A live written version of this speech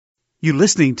You're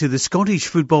listening to the Scottish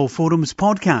Football Forums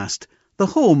podcast, the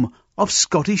home of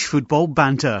Scottish football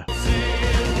banter.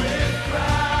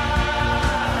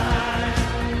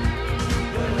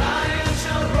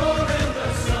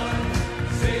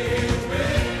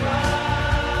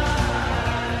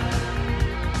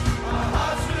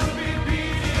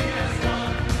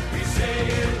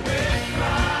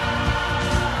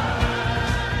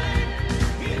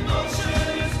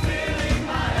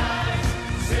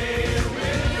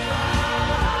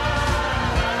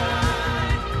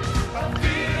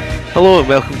 Hello and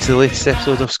welcome to the latest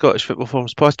episode of Scottish Football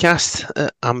Forums podcast.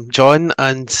 I'm John,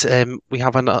 and we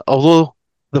have although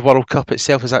the World Cup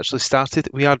itself has actually started,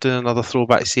 we are doing another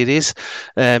throwback series,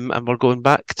 and we're going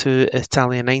back to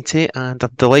Italia 90, and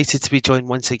I'm delighted to be joined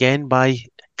once again by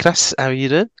Chris. How are you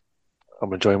doing?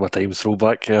 I'm enjoying my time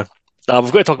throwback, yeah.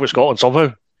 We've got to talk about Scotland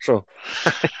somehow, so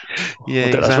yeah,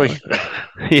 exactly.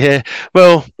 Yeah,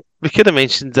 well, we could have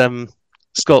mentioned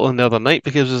Scotland the other night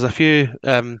because there's a few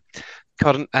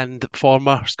current and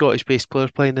former Scottish-based players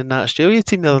playing in that Australia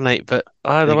team the other night, but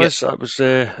there was. That was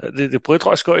they played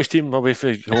like a Scottish team away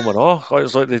from home and all. It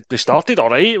was like they started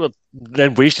all right, but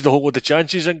then wasted a whole load of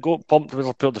chances and got pumped with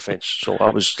their pure defence. So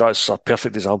that's a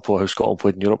perfect example of how Scotland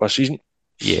played in Europe this season.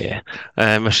 Yeah,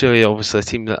 Australia obviously a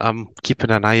team that I'm keeping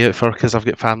an eye out for because I've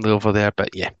got family over there,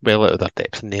 but yeah, well out of their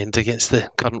depth in the end against the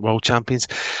current world champions.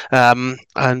 And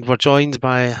we're joined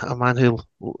by a man who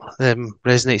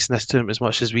resonates in this tournament as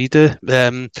much as we do.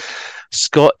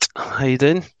 Scott, how you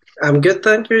doing? I'm good,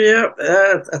 thank you,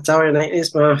 yeah. Italia 90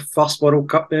 is my first World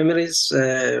Cup memories,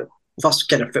 first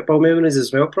kind of football memories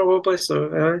as well, probably,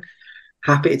 so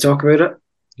happy to talk about it.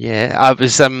 Yeah,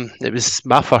 it was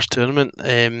my first tournament,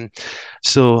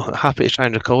 so happy to try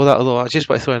and recall that. Although I just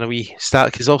want to throw in a wee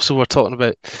stat because also we're talking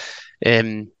about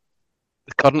the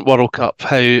current World Cup.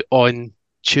 How on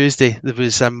Tuesday there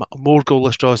was more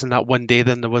goalless draws in that one day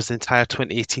than there was the entire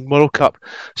 2018 World Cup.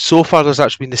 So far, there's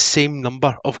actually been the same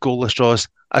number of goalless draws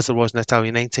as there was in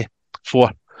Italia 90, 4,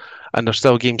 and there's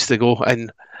still games to go.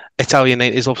 And Italia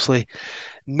 90 is obviously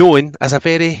known as a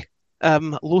very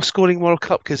low-scoring World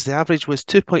Cup because the average was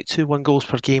 2.21 goals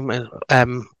per game,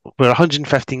 and where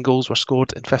 115 goals were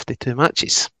scored in 52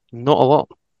 matches. Not a lot.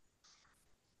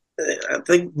 I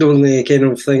think the only kind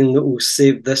of thing that will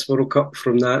save this World Cup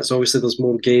from that is obviously there's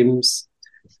more games,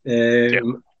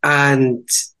 and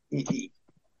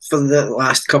for the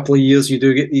last couple of years you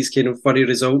do get these kind of funny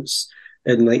results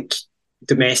in like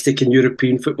domestic and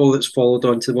European football that's followed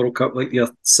on to the World Cup, like your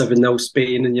 7-0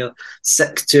 Spain and your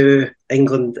 6-2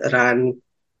 England Iran,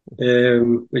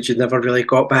 which you never really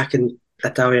got back in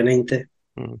Italia 90.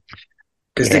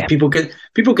 Because people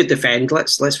could defend.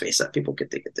 Let's face it, people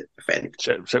could defend.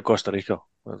 Except Costa Rica.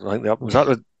 I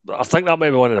think that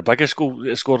might be one of the biggest goal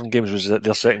scoring games was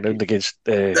their second round against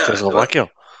Czechoslovakia.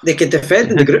 They could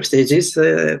defend in the group stages.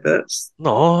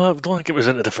 No, I don't think it was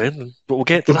into defending, but we'll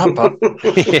get to that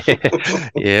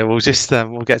part. Yeah, we'll just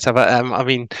we'll get to that. I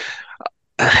mean,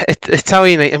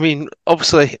 Italian. I mean,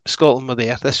 obviously Scotland were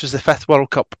there. This was the 5th World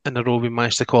Cup in a row we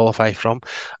managed to qualify from.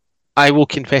 I will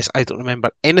confess I don't remember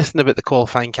anything about the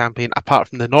qualifying campaign apart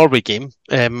from the Norway game,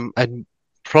 and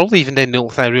probably even then the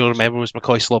only thing I really remember was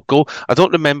McCoy's slob goal. I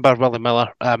don't remember Willie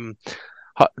Miller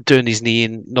doing his knee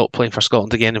and not playing for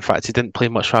Scotland again. In fact, he didn't play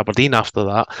much for Aberdeen after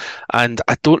that. And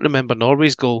I don't remember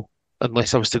Norway's goal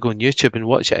unless I was to go on YouTube and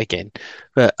watch it again.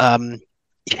 But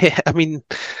yeah, I mean,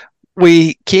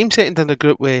 we came second in the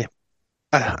group with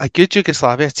a good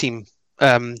Yugoslavia team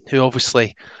who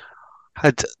obviously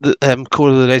had the core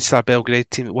of the Red Star Belgrade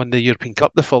team that won the European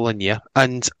Cup the following year,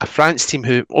 and a France team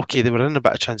who, okay, they were in a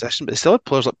bit of transition, but they still had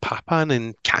players like Papan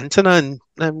and Cantona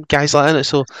and guys like that.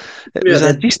 So it was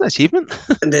a decent achievement.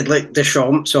 And they'd like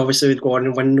Deschamps, obviously, would go on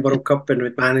and win the World Cup and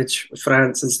would manage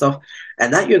France and stuff.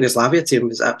 And that Yugoslavia team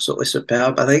was absolutely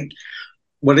superb. I think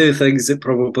one of the things that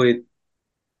probably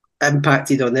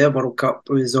impacted on their World Cup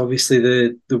was obviously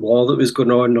the war that was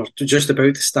going on or just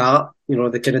about to start, you know,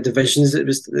 the kind of divisions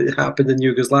that happened in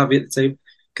Yugoslavia at the time,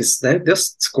 because their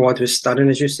squad was stunning,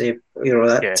 as you say. You know,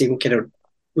 that team kind of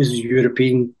was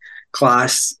European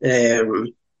class.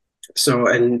 So,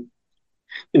 and,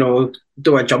 you know,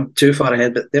 don't want to jump too far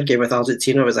ahead, but their game with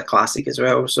Argentina was a classic as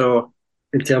well. So,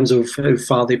 in terms of how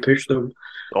far they pushed them.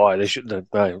 Oh, they shouldn't have.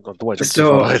 I don't want to jump too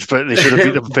far ahead, but they should have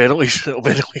beat them penalties.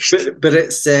 But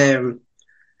it's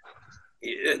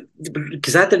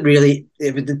because I didn't really.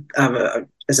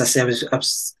 As I said, I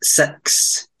was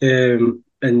 6 in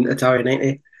Italia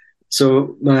 90,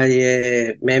 so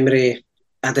my memory.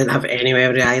 I didn't have any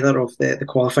memory either of the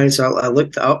qualifying, so I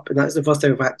looked it up, and that's the first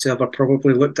time I've actually ever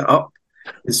probably looked it up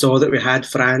and saw that we had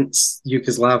France,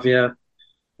 Yugoslavia,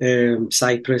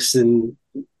 Cyprus, and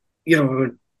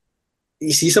you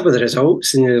see some of the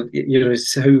results and how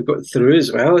we got through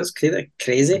as well. It's kind of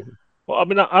crazy. Well, I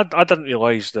mean, I didn't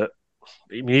realise that.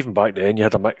 I mean, even back then, you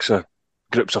had a mix of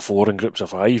groups of 4 and groups of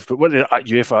 5. But what the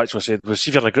UEFA actually said was,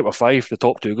 if you're in a group of 5, the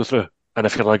top 2 go through, and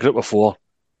if you're in a group of 4,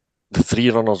 the 3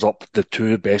 runners up, the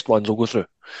 2 best ones will go through.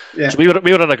 Yeah. So we were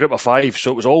in a group of 5,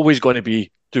 so it was always going to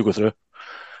be 2 go through.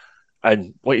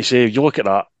 And like you say, you look at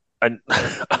that, and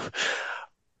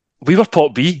we were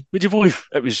pot B, would you believe?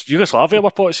 It was Yugoslavia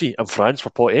were pot C, and France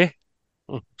were pot A.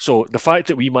 So the fact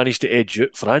that we managed to edge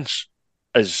out France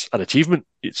is an achievement.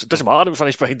 It doesn't matter if we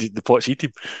finished behind the pot C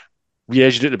team. We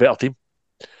edged out the better team.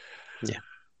 Yeah.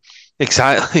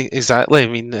 Exactly. I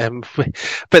mean,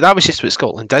 but that was just what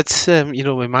Scotland did.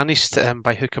 We managed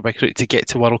by hook or by crook to get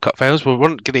to World Cup finals. We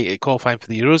weren't great at qualifying for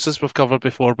the Euros, as we've covered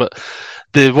before, but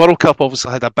the World Cup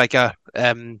obviously had a bigger,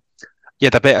 you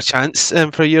had a better chance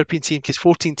for a European team because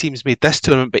 14 teams made this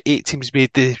tournament, but 8 teams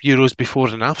made the Euros before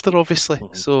and after, obviously.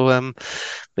 Mm-hmm. So,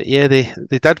 but yeah, they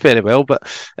did very well. But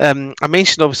I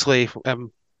mentioned obviously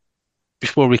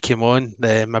before we came on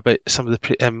about some of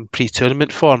the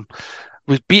pre-tournament form.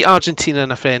 We beat Argentina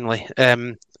in a friendly,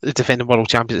 the defending world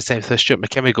champions at the time with a Stuart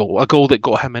McKimmie goal, a goal that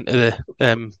got him into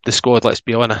the squad, let's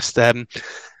be honest.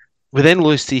 We then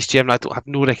lose to East Germany. I don't have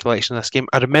no recollection of this game.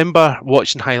 I remember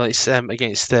watching highlights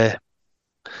against Egypt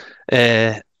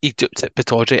at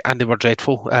Pittodrie, and they were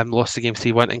dreadful. Lost the game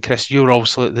 3-1. And Chris, you were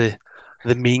also at the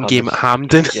main game at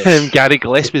Hampden. Yes. Gary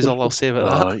Gillespie is all I'll say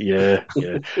about that. Yeah.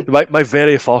 My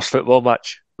very first football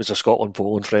match was a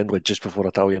Scotland-Poland friendly just before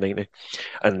Italia 90,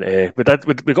 and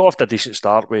we got off to a decent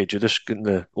start with Judas in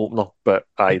the opener, but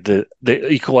the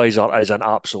equaliser is an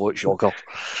absolute shocker.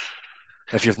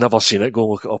 If you've never seen it, go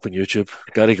look it up on YouTube.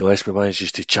 Gary Gillespie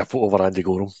manages to chip it over Andy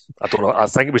Gorham. I don't know. I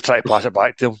think he was trying to pass it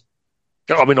back to him.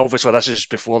 I mean, obviously this is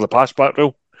before the pass back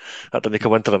rule. That didn't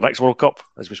come into the next World Cup,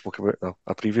 as we spoke about in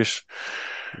a previous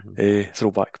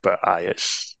throwback. But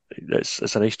it's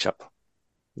a nice chip.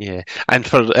 Yeah, and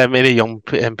for any young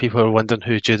people who are wondering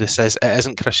who Judas is, it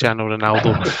isn't Cristiano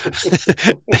Ronaldo.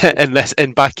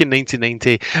 And back in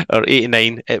 1990 or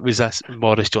 89, it was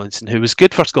Maurice Johnson, who was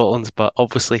good for Scotland, but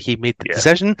obviously he made the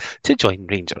decision to join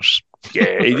Rangers.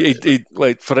 Yeah, he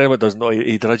like for anyone who doesn't know,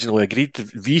 he'd originally agreed to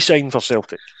re-sign for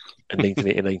Celtic in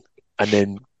 1989, and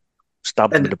then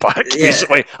stabbed him in the back,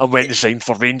 basically, and went to sign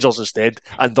for Rangers instead,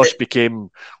 and thus became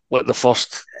like the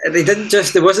first. They didn't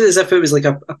just. It wasn't as if it was like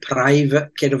a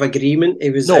private kind of agreement. It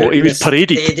was he was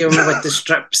paraded stadium with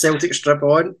the Celtic strip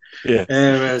on.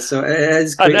 Yeah. So it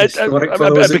is quite historic for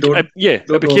those that don't.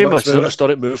 It became a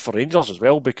historic move for Rangers as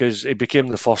well, because it became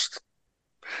the first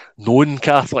known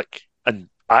Catholic and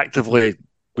actively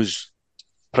was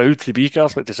proud to be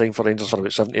Catholic to sign for Rangers for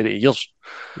about 70 or 80 years.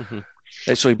 Mm-hmm.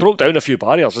 So he broke down a few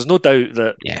barriers. There's no doubt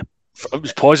that it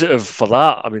was positive for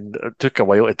that. I mean, it took a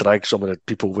while to drag some of the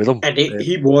people with him. And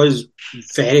he was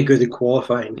very good at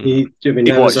qualifying.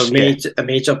 That was a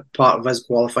major part of his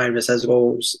qualifying was his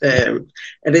goals. And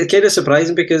it's kind of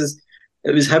surprising because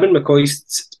it was him and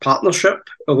McCoist's partnership,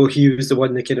 although he was the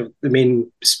one that kind of the main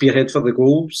spearhead for the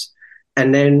goals.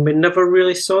 And then we never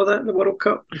really saw that in the World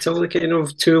Cup until the kind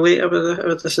of too late, I would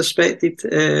have suspected.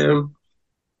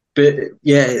 But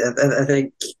yeah, I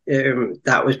think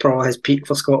that was probably his peak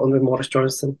for Scotland with Maurice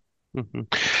Johnston. Mm-hmm.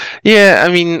 Yeah,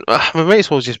 I mean, we might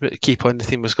as well just keep on the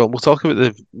theme of Scotland. We'll talk about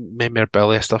the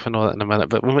memorabilia stuff and all that in a minute,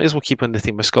 but we might as well keep on the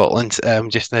theme of Scotland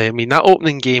just now. I mean, that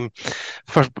opening game,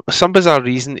 for some bizarre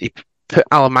reason, he put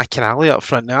Alan McInally up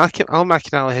front. Now, Alan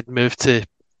McInally had moved to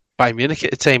Bayern Munich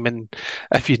at the time, and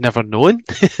if you'd never known,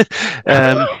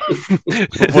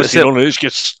 what's the only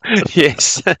excuse?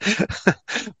 Yes,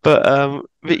 but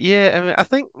yeah, I mean, I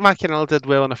think McInally did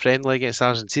well in a friendly against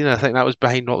Argentina. I think that was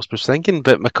behind what I was thinking.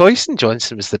 But McCoist and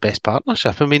Johnson was the best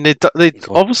partnership. I mean, they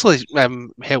obviously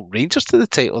helped Rangers to the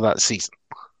title that season.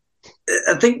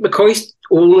 I think McCoist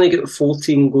only got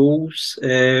 14 goals,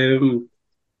 and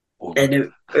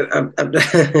I'm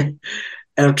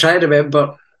trying to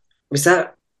remember, was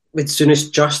that when Souness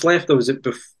just left, or was it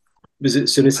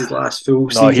Souness's last full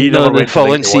season? No, he never went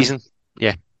following season.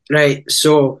 Yeah. Right,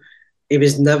 so he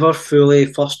was never fully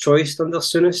first choice under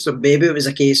Souness, so maybe it was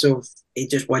a case of he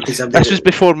just wanted something. This was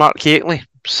before Mark Gately,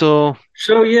 so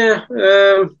yeah,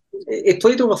 he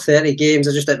played over 30 games.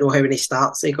 I just didn't know how many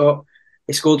starts he got.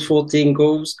 He scored 14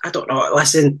 goals. I don't know.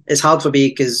 Listen, it's hard for me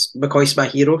because McCoist's my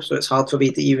hero, so it's hard for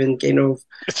me to even kind of...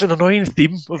 It's an annoying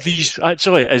theme of these,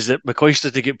 actually, is that McCoist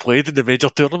doesn't get played in the major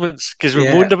tournaments, because we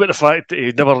moaned about the fact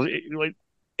that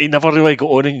he he never really got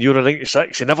on in Euro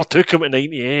 96. He never took him in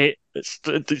 98.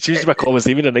 It seems to be a common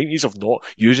theme in the 90s of not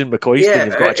using McCoist when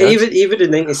you've got a chance. Even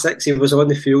in 96, he was on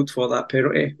the field for that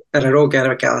penalty. And I know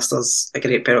Gary McAllister's a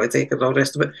great penalty taker and all the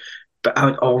rest of it, but I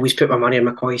would always put my money on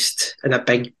McCoist in a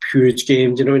big, huge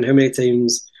game. Do you know and how many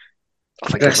times? I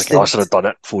think McAllister had done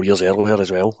it 4 years earlier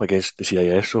as well against the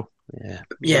CIS. So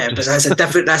yeah, but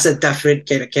that's a different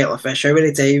kind of kettle of fish. How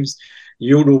many times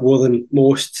you'll know more than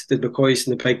most did McCoist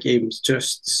in the big games?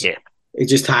 He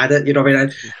just had it. You know what I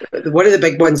mean? One of the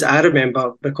big ones I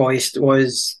remember McCoist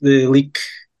was the League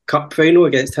Cup final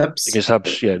against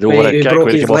Hibs. Yeah, they were a kick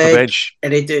when he came off the bench,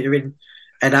 and and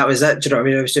that was it. Do you know what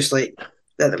I mean? It was just like.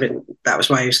 I mean, that was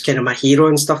why he was kind of my hero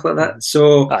and stuff like that.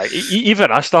 So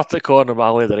even I started calling him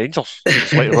Ali the Rangers.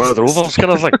 It's like one of the Rovers kind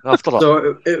of thing after that.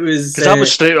 So it was because that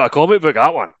was straight out of a comic book,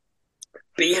 that one.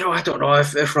 But I don't know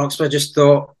if Roxburgh just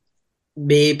thought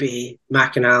maybe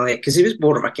McInally, because he was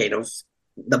more of a kind of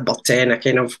number 10, a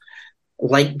kind of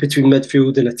link between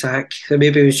midfield and attack. So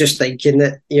maybe he was just thinking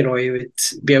that he would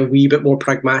be a wee bit more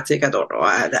pragmatic. I don't know.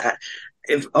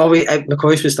 If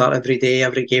McCoist would start every day,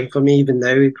 every game for me. Even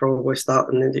now, he'd probably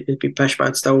start and he'd be pish, but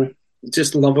I'd still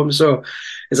just love him. So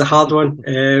it's a hard one.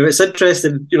 It's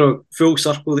interesting, full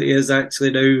circle that he is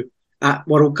actually now at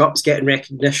World Cups getting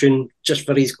recognition just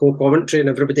for his co-commentary, and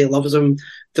everybody loves him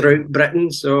throughout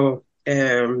Britain. So,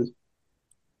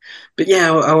 but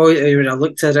yeah, I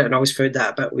looked at it and I always found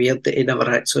that a bit weird that he never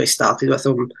actually started with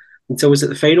him until was it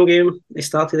the final game they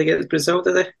started against Brazil,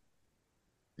 did they?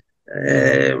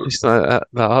 Just that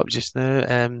up just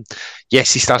now.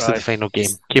 Yes, he started the final game.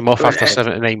 Came off after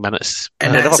 79 minutes.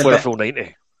 And never played a full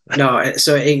 90. No,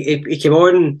 so he came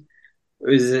on.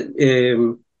 Was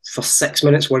it for 6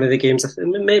 minutes? One of the games, I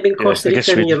think, maybe in Costa Rica.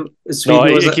 Sweden,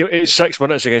 it was 6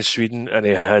 minutes against Sweden, and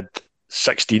he had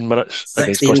 16 minutes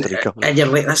against Costa Rica. And you're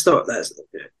like, that's not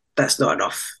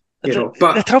enough.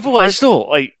 But the trouble is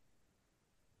though, I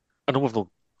know we've not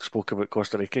spoken about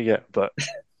Costa Rica yet, but.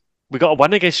 We got a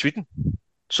win against Sweden,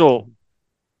 so.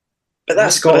 But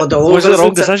that's Scotland all over. Was it the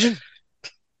wrong decision?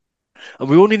 And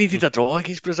we only needed a draw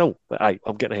against Brazil. But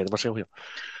I'm getting ahead of myself here.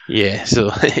 Yeah,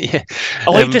 so yeah. I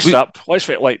like this strip. Let's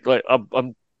get this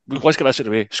out of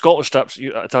the way. Scotland strips,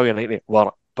 Italian 90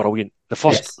 were brilliant. The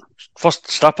first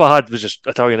strip I had was just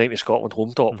Italian 90 Scotland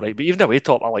home top, right? But even the away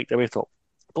top, I liked the away top.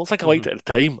 I don't think I liked it at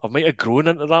the time. I might have grown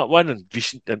into that one and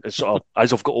sort of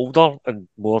as I've got older and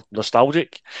more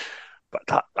nostalgic.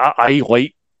 But I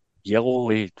like yellow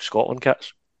Scotland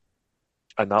kits,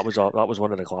 and that was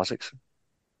one of the classics.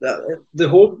 The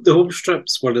home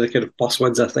strip's one of the kind of plus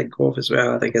ones I think of as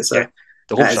well. I think it's a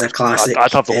classic.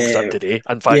 I'd have the home strip today.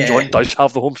 In fact, John does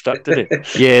have the home strip today.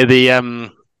 Yeah, the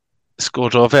score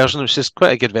draw version, which is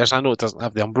quite a good version. I know it doesn't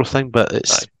have the Umbro thing, but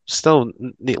it's still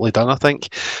neatly done, I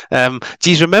think.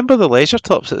 Do you remember the leisure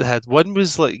tops that they had? One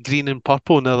was like green and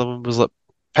purple, and the other one was like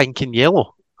pink and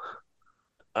yellow.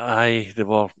 Aye, they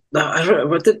were. No, I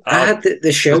had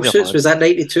the shell suits. Was that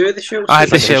 92? The shell suits. I had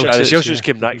the shell suits. The shell suits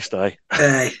came next. Aye,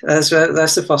 that's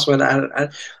the first one.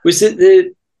 Was it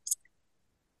the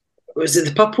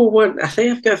purple one? I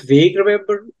think I've got a vague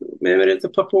memory of the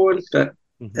purple one, but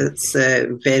it's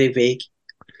very vague.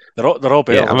 They're all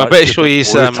better. Yeah, I'm about to show you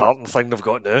tartan thing they've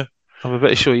got now. I'm about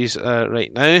to show you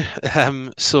right now.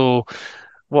 So.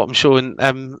 What I'm showing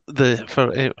for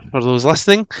those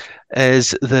listening is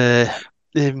the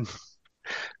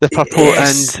purple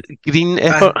and green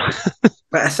effort.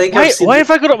 But I think why have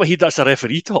I got up my head that's a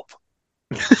referee top?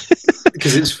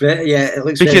 Because it's it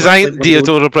looks because I think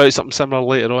Diodora brought something similar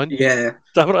later on. Yeah,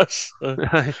 that was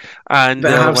and the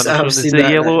other one is the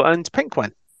yellow and pink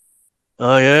one.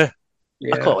 Oh yeah.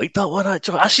 I quite like that one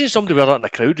actually. I seen somebody wear that in the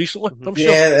crowd recently. I'm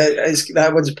sure. Yeah,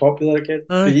 that one's popular again.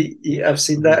 I've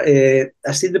seen that.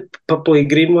 I've seen the purple and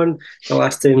green one. The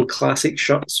last time Classic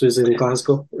Shirts was in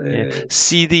Glasgow.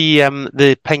 See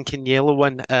the pink and yellow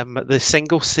one, the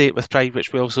single set with Pride,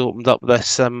 which we also opened up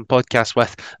this podcast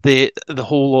with. The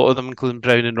whole lot of them, including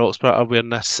Brown and Roxburgh, are wearing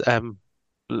this.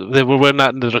 They were wearing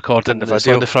that in the recording. The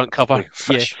video on the front cover.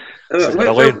 Yeah.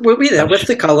 Were we there with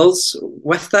the colours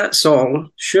with that song?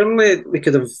 Surely we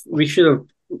should have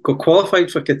got qualified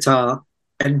for Qatar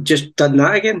and just done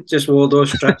that again. Just wore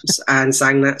those strips and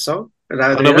sang that song.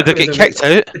 I know, would they get kicked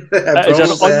out?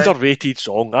 It's an underrated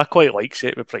song. I quite like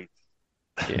Set with Pride.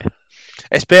 Yeah,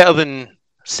 it's better than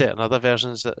certain other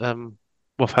versions that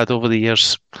we've had over the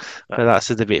years. But that's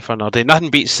a debate for another day. Nothing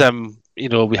beats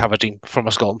We Have a Dream from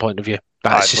a Scotland point of view.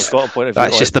 That's just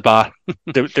the bar.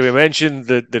 do we mention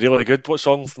the really good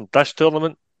song from this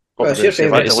tournament? What's your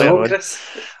favourite song, Chris?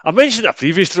 I mentioned a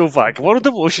previous throwback. World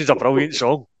of Emotion's a brilliant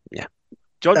song. Yeah.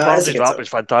 John Barnes' rap is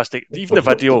fantastic. Even the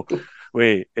video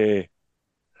with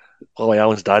Lily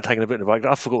Allen's dad hanging about in the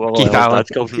background. I forgot what Lily Keith Allen's Allen. dad's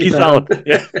called. Mhm. Keith Allen.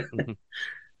 Yeah.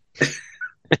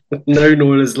 Now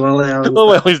known as Lily Allen.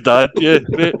 Lily Allen's dad. Yeah.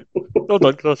 Great. Well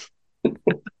done, Chris.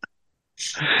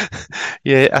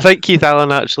 Yeah, I think Keith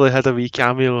Allen actually had a wee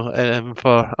cameo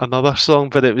for another song,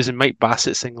 but it was in Mike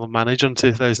Bassett's Single Manager in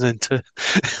 2002.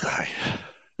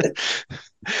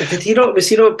 Did he not? Was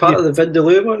he not part of the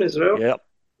Vindaloo one as well? Yeah.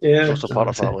 Yeah. Also part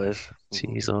of that list.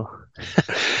 Jeez, oh.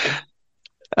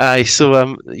 Aye,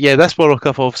 so this World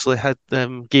Cup obviously had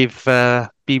gave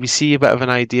BBC a bit of an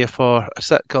idea for a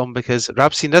sitcom because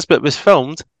Rhapsody Nisbet was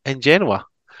filmed in Genoa.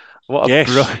 What a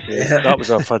Yeah, that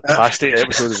was a fantastic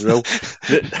episode as well.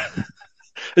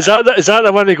 Is that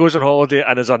the one he goes on holiday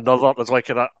and there's like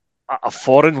a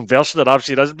foreign version of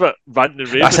Rhapsody Nisbet ranting and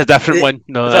raving? That's a different one.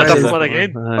 No, Is that a that's different one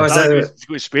again? Oh, is that He's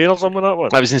got Spain or something, that one?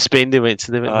 That was in Spain. They went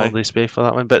holiday Spain for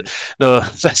that one, but no,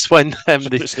 this one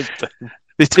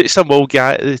they took some old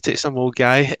guy.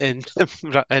 And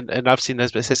Rhapsody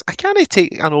Nisbet says, "I can't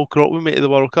take an old crop with me to the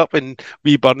World Cup," and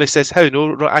wee Bernie says, "How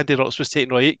no? Andy Rox was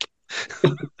taking Roy Ake."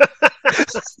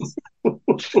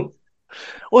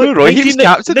 Well, Roy, he was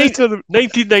captain.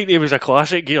 1990 was a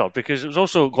classic year because it was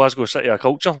also Glasgow City of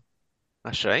Culture.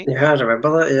 That's right. Yeah, I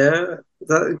remember that. Yeah,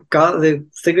 that got the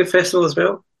Stigler Festival as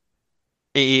well.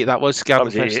 88, that was Garden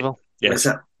That was 88. Festival. Yeah. Is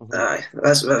it? Aye,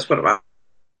 that's one of my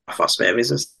first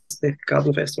memories is the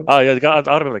Garden Festival. Ah, yeah, I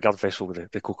remember the Garden Festival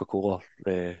with the Coca-Cola,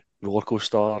 the roller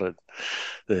coaster, and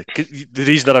the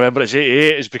reason I remember it's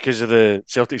 88 is because of the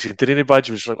Celtic Centenary badge,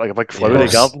 which was like a big flowery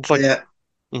garden thing. Yeah.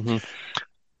 Mm-hmm.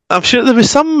 I'm sure there was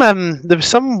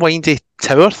some windy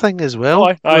tower thing as well.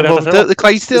 The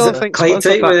Clydesdale, I think.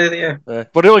 Yeah.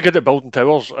 We're really good at building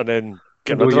towers and then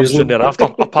getting rid of them soon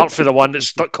thereafter, apart from the one that's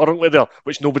stuck currently there,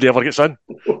 which nobody ever gets in.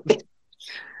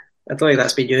 I don't think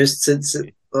that's been used since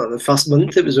the first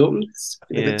month it was opened. It's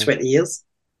been about 20 years.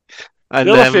 And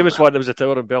the other famous one, there was a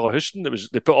tower in Bellahouston that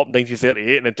they put up in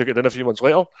 1938 and then took it down a few months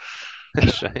later.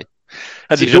 That's right.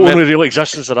 And the only real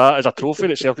existence of that is a trophy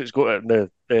that Celtic's got in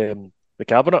the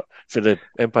cabinet for the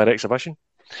Empire exhibition.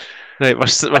 Right, we're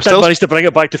still managed to bring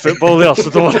it back to football there,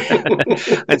 so don't worry.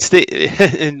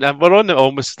 and we're on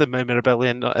almost the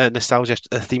memorabilia and nostalgia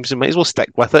themes, so we might as well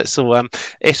stick with it. So,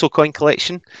 Esso Coin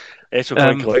Collection. Esso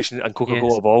Coin Collection and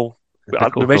Coca-Cola Ball.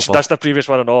 We mentioned that's the previous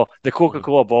one and all. The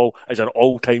Coca-Cola Ball is an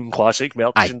all-time classic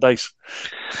merchandise.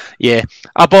 Yeah,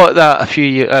 I bought that a few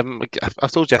years.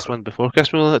 I've told you this one before. Chris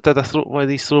did one of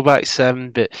these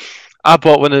throwbacks, but I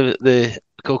bought one of the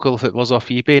Coca-Cola footballs off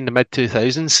eBay in the mid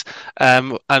 2000s,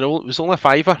 and it was only a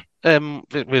 £5.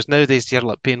 Whereas nowadays you're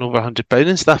like paying over £100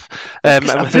 and stuff.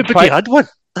 Everybody had one.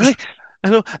 I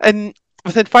know, and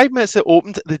within 5 minutes it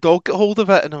opened, the dog got hold of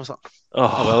it, and I was like,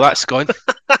 "Oh well, that's gone."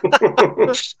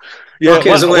 Yeah,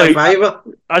 okay, it's only a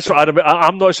 £5. That's what I remember.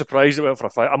 I'm not surprised it went for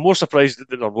a £5. I'm more surprised that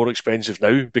they're more expensive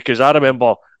now because I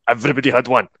remember everybody had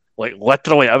one. Like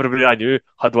literally everybody I knew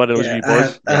had one of those wee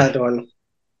boys. I had one.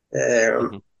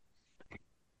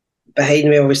 Behind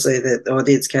me, obviously, the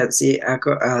audience can't see it. I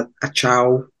got a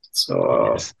chow.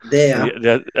 So there.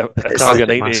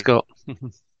 Italian mascot.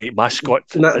 Mascot.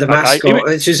 Not the mascot.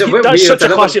 That's such a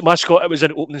classic mascot. It was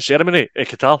an opening ceremony at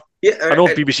Qatar. Yeah, I know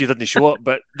BBC didn't show it,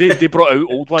 but they brought out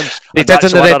old ones. They did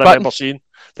in the red button.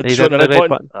 They did in the red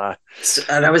button.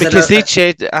 Because they'd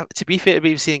shared, to be fair to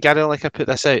BBC and Gary, like I put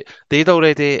this out, they'd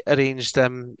already arranged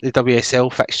the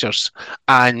WSL fixtures,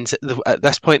 and at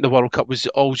this point the World Cup was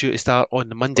all due to start on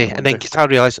the Monday, and then Qatar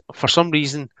realised for some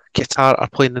reason Qatar are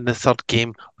playing in the third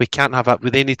game. We can't have it.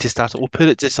 They need to start it. We'll put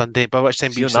it to Sunday, by which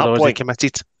time BBC are already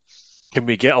committed. Can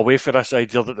we get away from this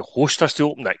idea that the host has to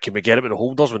open it? Can we get it with the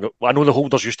holders? I know the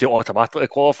holders used to automatically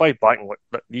qualify back in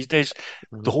these days.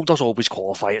 The holders always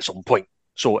qualify at some point.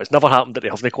 So it's never happened that they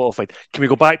haven't qualified. Can we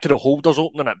go back to the holders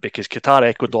opening it? Because Qatar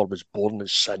Ecuador was born in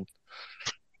sin.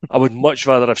 I would much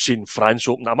rather have seen France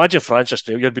open it. Imagine France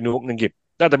Australia had been the opening game.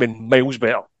 That'd have been miles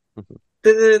better.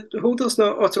 Did the holders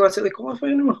not automatically qualify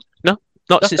anymore? No,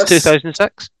 not since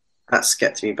 2006. That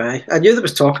skipped me by. I knew there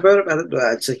was talk about it, but I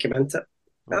didn't actually come into it.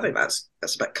 I think that's a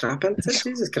bit crap, isn't it?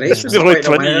 Jesus Christ. It's been like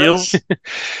 20 years.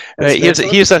 Right,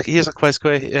 here's a quiz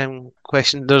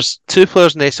question. There's 2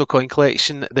 players in the Esso Coin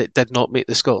Collection that did not make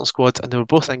the Scotland squad, and they were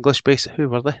both English based. Who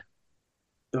were they?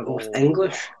 They were both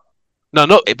English? No,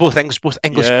 not both English, both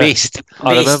English based.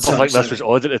 I remember like this was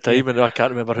odd at the time, and I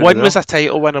can't remember who. One was a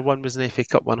title winner, one was an FA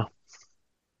Cup winner.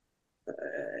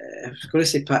 I was going to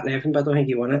say Pat Nevin, but I don't think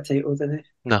he won a title, did he?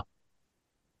 No.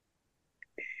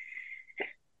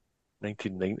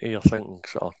 1990, I think.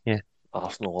 So yeah.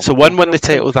 Arsenal. So one won the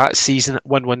title that season,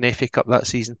 one won the FA Cup that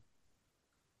season.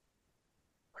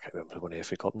 I can't remember who won the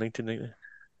FA Cup in 1990.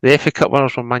 The FA Cup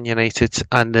winners were Man United,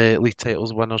 and the league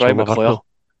titles winners were Liverpool.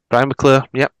 Brian McClure,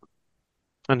 yep.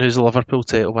 And who's the Liverpool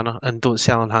title winner? And don't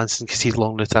say Alan Hansen because he's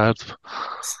long retired.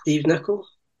 Steve Nicol?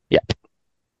 Yep.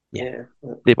 Yeah.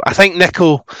 I think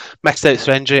Nicol missed out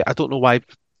through injury. I don't know why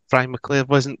Brian McClure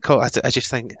wasn't caught. I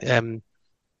just think Brian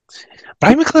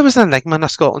McClure was an enigma in a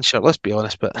Scotland shirt, let's be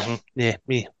honest. But yeah,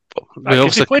 me.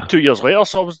 He played 2 years later,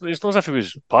 so it's not as if he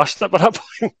was past it by that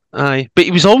point. Aye, but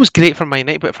he was always great for Man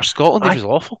United, but for Scotland he was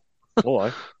awful. Oh,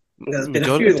 aye. There's been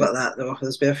a few like that, though.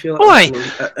 There's been a few like Why?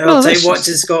 that. All the time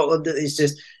watching Scotland, it's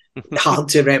just hard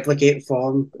to replicate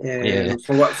form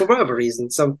for whatever reason.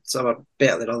 Some are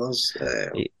better than others.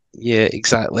 Yeah,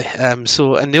 exactly.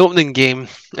 So in the opening game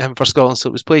for Scotland, so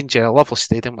it was played in Genoa, lovely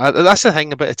stadium. That's the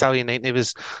thing about Italian 90. There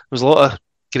was a lot of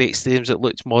great stadiums that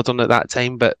looked modern at that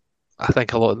time, but I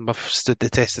think a lot of them have stood the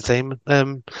test of time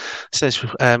since.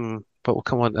 But we'll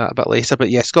come on to that a bit later. But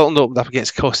yeah, Scotland opened up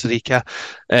against Costa Rica,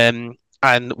 and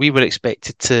we were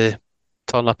expected to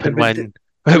turn up and win.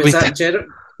 Was that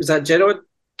Genoa?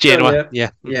 Genoa,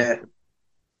 yeah. Yeah.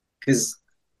 Because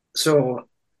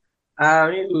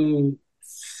I'm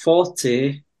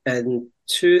 40 in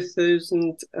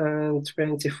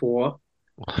 2024,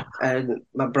 and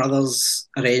my brother's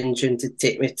arranging to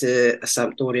take me to a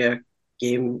Sampdoria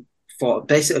game for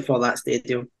that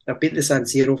stadium. I've been to San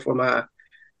Siro for my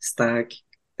stag,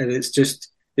 and it's just,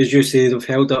 as you say, they've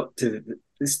stood up to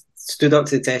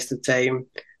the test of time,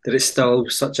 that it's still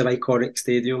such an iconic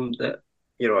stadium that,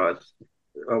 I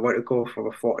want to go for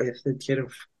my 40th in Genoa.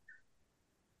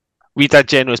 We did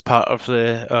Genoa as part of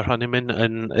our honeymoon,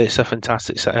 and it's a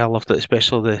fantastic city. I loved it,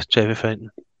 especially the Trevi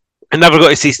Fountain. I never got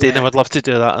to see stadium. I'd love to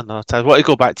do that another time. I want to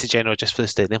go back to Genoa just for the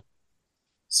stadium.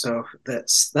 So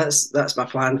that's my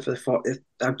plan for the 40th.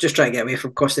 I'm just trying to get away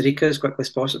from Costa Rica as quickly as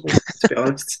possible, to be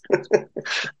honest.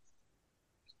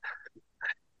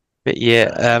 But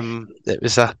yeah, it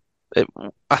was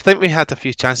I think we had a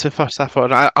few chances at first half.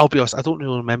 I'll be honest, I don't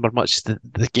really remember much of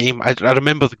the game. I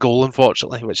remember the goal,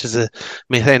 unfortunately, which is the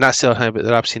main thing. That's the other thing about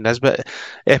the Rapsy Nisbet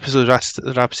episode.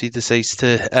 The Rapsy decides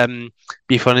to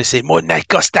be funny and say, "Monte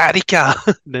Costa Rica,"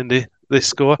 and then they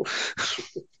score.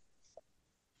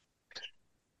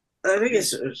 I think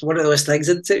it's one of those things,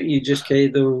 isn't it? You just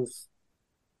kind of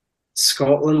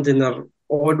Scotland in their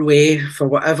own way, for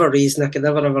whatever reason. I can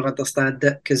never ever understand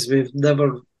it because we've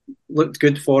never looked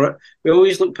good for it. We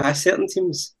always look past certain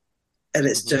teams, and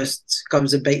it's just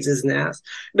comes and bites us in the ass.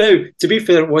 Now, to be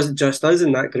fair, it wasn't just us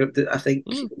in that group that I think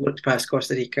looked past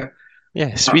Costa Rica.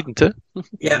 Yeah, Sweden too.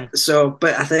 Yeah, so,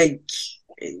 but I think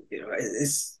it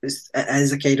is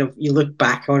a kind of, you look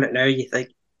back on it now, you think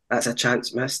that's a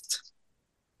chance missed.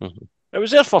 It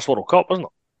was their first World Cup, wasn't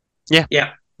it?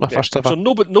 Yeah. First ever. So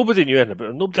nobody knew anything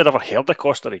about it. Nobody had ever heard of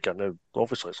Costa Rica. Now,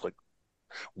 obviously, it's like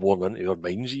worn into our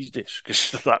minds these days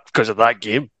because of that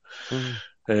game.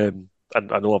 And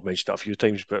I know I've mentioned it a few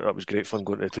times, but it was great fun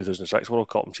going to the 2006 World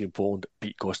Cup and seeing Poland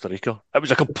beat Costa Rica. It was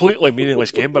a completely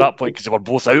meaningless game by that point because they were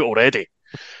both out already.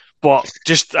 But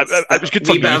just it was good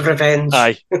for me. Bit of revenge.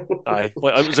 Aye.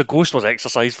 Like, it was a ghostless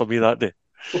exercise for me that day.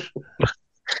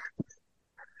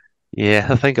 Yeah,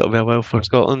 I think it'll be a while for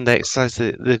Scotland exercise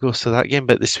the ghost of that game.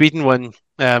 But the Sweden one,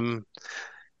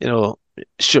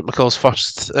 Stuart McCall's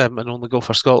first and only goal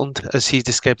for Scotland, as he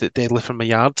described it, deadly from a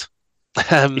yard.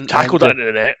 He tackled it into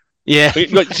the net. Yeah.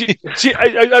 See,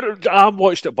 I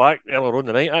watched it back earlier on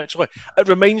the night, actually. It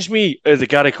reminds me of the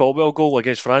Gary Caldwell goal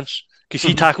against France, because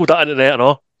he tackled that into the net and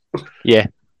all. Yeah.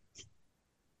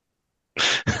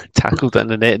 Tackled it in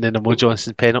the net and then a Mo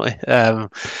Johnson penalty.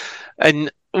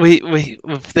 And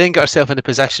we've then got ourselves in a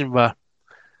position where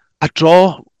a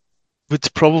draw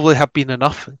would probably have been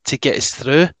enough to get us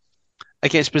through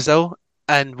against Brazil,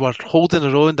 and we're holding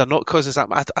our own. They're not causing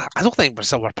that. I don't think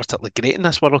Brazil were particularly great in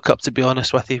this World Cup, to be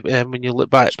honest with you, when you look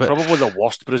back. It's probably the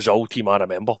worst Brazil team I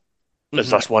remember. Is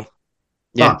this one?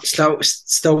 Yeah, but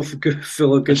still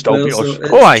full of good players.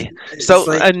 Aye. Still,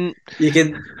 like, and you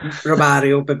can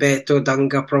Romario, Bebeto,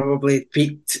 Dunga probably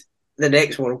peaked the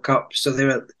next World Cup. So they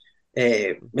were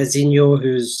Mazinho,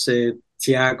 who's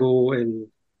Thiago and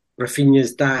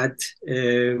Rafinha's dad.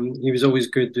 He was always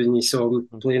good when you saw him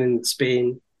playing in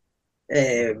Spain.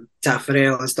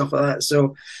 Taffarel and stuff like that.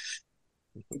 So,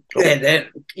 to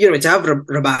have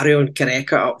Romario and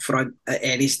Careca up front at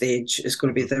any stage is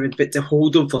going to be there, but to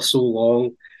hold them for so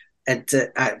long and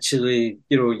to actually,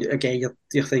 again,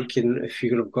 you're thinking if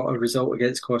you could have got a result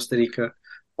against Costa Rica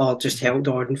or just held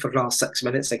on for the last 6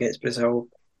 minutes against Brazil,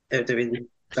 it would have been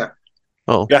that.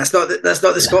 Oh, that's not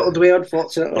the Scotland way,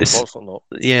 unfortunately. Unfortunately not.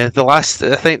 Yeah, the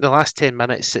last 10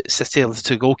 minutes, City are the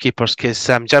two goalkeepers, because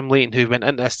Jim Leighton, who went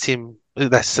into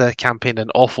this campaign in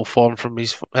awful form from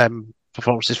his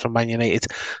performances from Man United,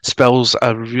 spills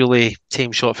a really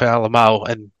tame shot for Alamao,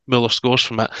 and Muller scores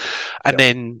from it. And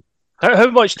then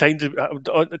how much time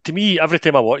to me, every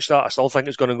time I watch that, I still think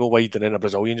it's going to go wide, and then a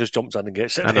Brazilian just jumps in and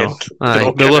gets it. I know.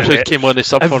 Muller, who came on the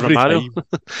sub for Romario.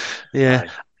 Yeah.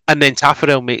 Aye. And then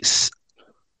Taffarel makes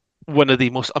one of the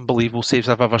most unbelievable saves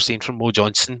I've ever seen from Mo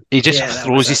Johnson. He just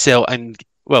throws himself and,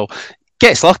 well,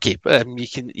 gets lucky,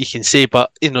 you can say,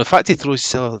 but the fact he throws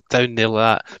himself down there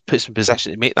like that, puts him in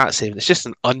position to make that save, it's just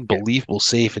an unbelievable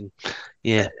save. And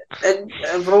and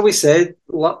I've always said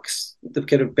luck's the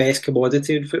kind of best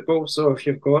commodity in football, so if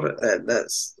you've got it,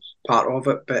 that's part of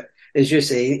it. But as you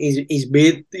say, he's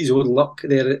made his own luck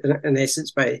there in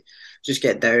essence by just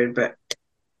getting down. But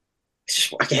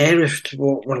again,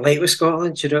 we're like with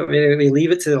Scotland, you know what I mean? We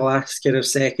leave it to the last kind of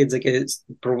seconds against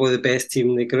probably the best team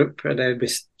in the group, and then we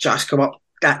just come up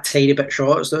that tiny bit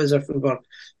short. It's not as if we were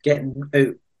getting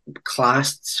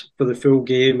outclassed for the full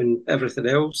game and everything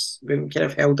else. We kind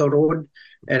of held our own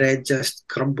and then just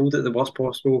crumbled at the worst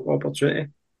possible opportunity.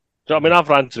 So, I mean, I've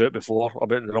ran through it before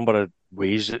about the number of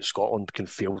ways that Scotland can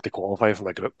fail to qualify from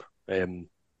a group.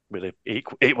 With the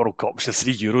eight World Cups and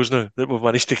 3 Euros now that we've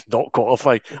managed to not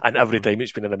qualify, and every time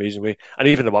it's been an amazing way. And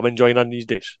even the women join in these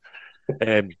days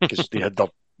because they had their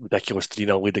ridiculous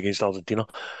 3-0 lead against Argentina.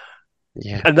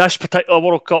 Yeah. And this particular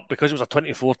World Cup, because it was a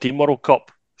 2014 World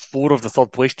Cup, 4 of the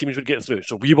third place teams would get through.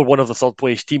 So we were one of the third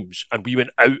place teams, and we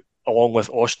went out along with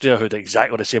Austria, who had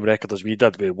exactly the same record as we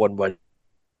did, with 1 win,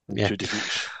 2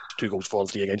 defeats, 2 goals for,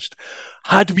 3 against.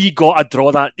 Had we got a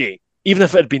draw that day, even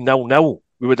if it had been 0-0,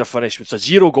 we would have finished with a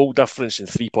 0 goal difference and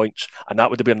 3 points, and that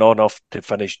would have been not enough to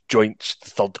finish joint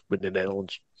third with the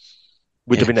Netherlands.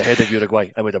 Would have been ahead of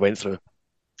Uruguay and would have went through.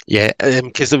 Yeah,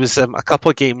 because there was a couple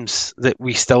of games that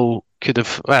we still could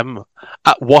have,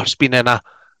 at worst, been in a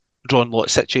drawn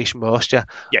lot situation with Austria.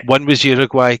 Yeah. One was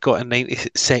Uruguay got a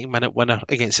 92nd minute winner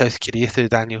against South Korea through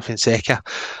Daniel Fonseca.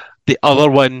 The other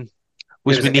one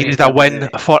was we needed a win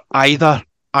for either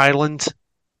Ireland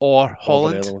or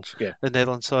Holland. The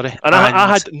Netherlands, sorry. And I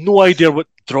had no idea what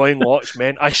drawing lots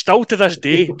meant. I still to this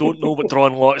day don't know what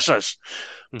drawing lots is.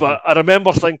 But I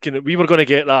remember thinking that we were going to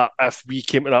get that if we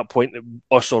came to that point that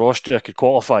us or Austria could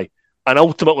qualify. And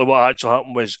ultimately what actually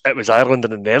happened was it was Ireland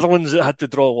and the Netherlands that had to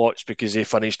draw lots because they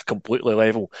finished completely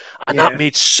level. And that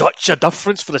made such a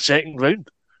difference for the second round.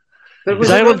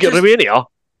 Because Ireland get Romania.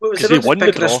 Was it not just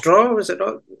picking a straw? Was it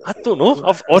not? I don't know.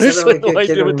 I've honestly no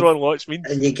idea what drawing lots means.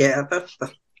 And you get it.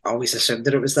 I always assumed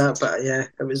that it was that, but yeah,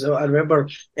 it was. I remember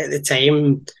at the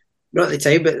time, not at the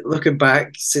time, but looking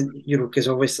back, because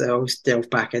obviously I always delve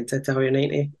back into Italia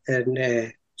 90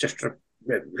 and just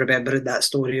remembering that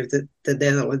story of the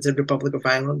Netherlands and Republic of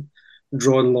Ireland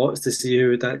drawing lots to see who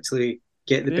would actually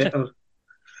get the better.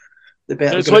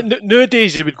 It's like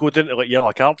nowadays you would go down to like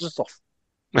yellow cards and stuff.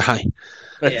 Aye.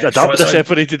 That would have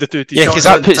separated the two teams. Yeah, because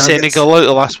that put Senegal out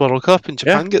the last World Cup and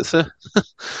Japan gets through.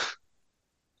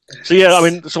 So yeah, I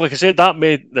mean, so like I said, that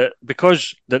made that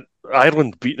because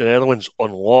Ireland beat the Netherlands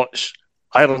on lots,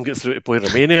 Ireland get through to play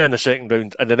Romania in the second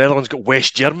round, and the Netherlands got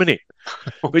West Germany,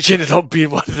 which ended up being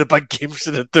one of the big games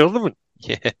of the tournament.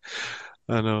 Yeah,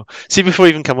 I know. See, before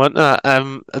we even come on to that,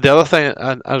 the other thing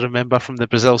I remember from the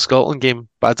Brazil-Scotland game,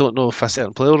 but I don't know if a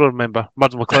certain player will remember,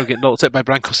 Murdo McClure getting knocked out by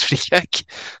Branco's free kick.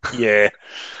 Yeah.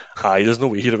 Aye, there's no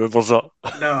way he remembers that.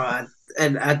 No,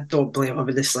 and I don't blame him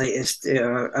in the slightest.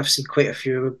 I've seen quite a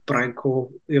few with Branco.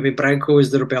 I mean, Branco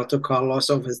is the Roberto Carlos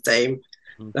of his time.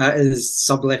 That is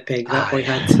some left peg that boy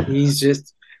had. He's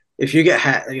just, if you get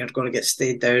hit, you're going to get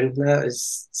stayed down. That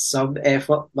is some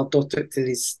effort Murdo took to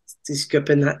his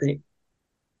scooping that night.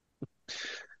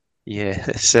 Yeah,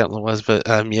 it certainly was. But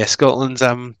Scotland's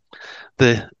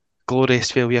the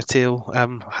glorious failure tale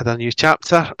had a new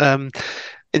chapter.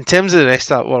 In terms of the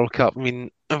rest of that World Cup, I mean,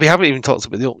 we haven't even talked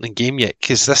about the opening game yet,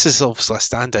 because this is obviously a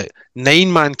standout.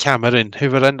 9-man Cameroon, who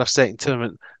were in their second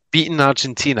tournament, beating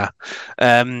Argentina.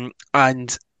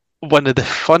 And one of the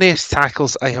funniest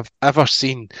tackles I have ever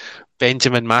seen,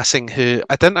 Benjamin Massing, who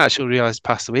I didn't actually realise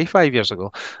passed away 5 years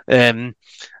ago. But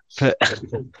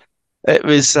it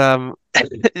was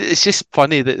it's just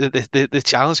funny that the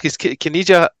challenge, because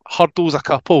Caniggia hurdles a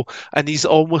couple and he's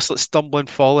almost like stumbling,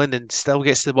 falling, and still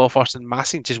gets to the ball first, and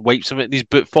Massing just wipes him and his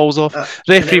boot falls off.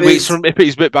 Referee waits for him to put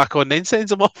his boot back on, then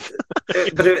sends him off.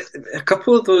 But a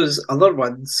couple of those other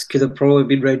ones could have probably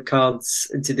been red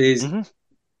cards in today's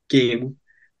game.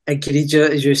 And Caniggia,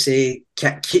 as you say,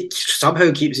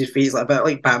 somehow keeps his feet like a bit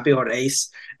like Bambi on ice.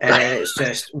 And then it's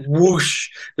just whoosh.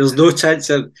 There's no chance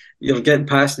of you're getting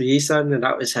past the Asan, and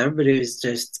that was him, but he was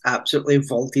just absolutely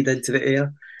vaulted into the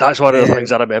air. That's one of the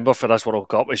things I remember for this World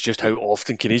Cup is just how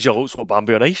often Caniggia looks like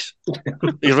Bambi on ice.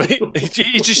 You're right.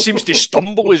 He just seems to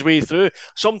stumble his way through.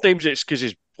 Sometimes it's because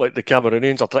he's like the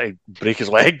Cameroonians are trying to break his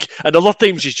leg, and other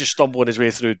times he's just stumbling his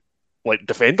way through like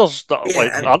defenders that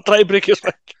aren't trying to break his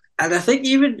leg. And I think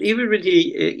even when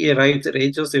he arrived at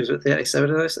Rangers, he was at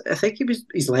 37. I think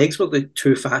his legs were like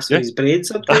too fast for his brain.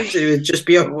 Sometimes he would just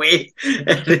be away,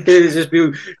 and he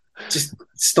would just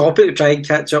stop it and try and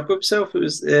catch up with himself. It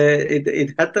was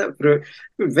he'd had that for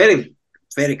very,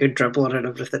 very good dribbler and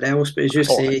everything else. But as you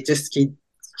say,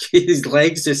 his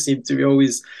legs just seemed to be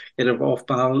always kind of off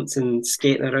balance and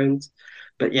skating around.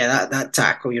 But yeah, that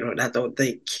tackle, I don't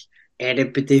think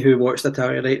anybody who watched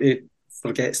Italia United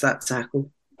forgets that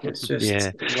tackle. It's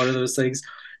just one of those things.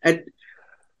 And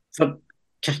for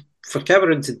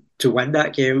Cameroon to win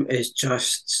that game is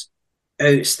just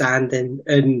outstanding.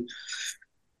 And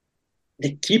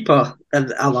the keeper,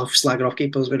 and I love slagging off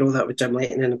keepers, we know that with Jim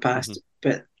Leighton in the past,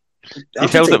 but he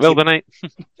held it well tonight.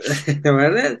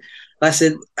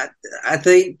 Listen, I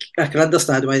think I can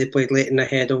understand why they played Leighton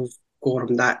ahead of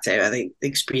Gorham that time. I think the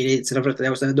experience and everything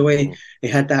else. I know he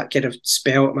had that kind of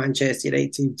spell at Manchester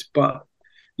United, but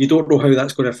you don't know how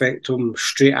that's going to affect him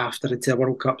straight after into the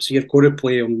World Cup. So you're going to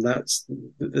play him.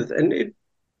 And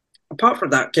apart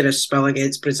from that kind of spell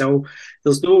against Brazil,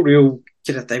 there's no real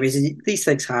kind of thing. These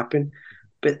things happen.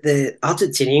 But the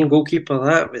Argentinian goalkeeper,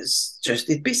 that was just,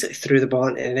 he basically threw the ball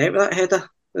into the net with that header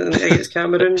against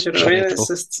Cameroon. You know what I mean? It's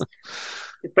just,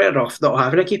 you're better off not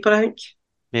having a keeper, I think.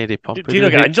 Yeah, Did he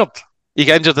not get injured? He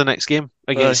got injured the next game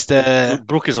against...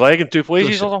 broke his leg in 2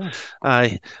 places or something.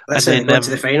 Aye. That's how he got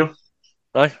to the final.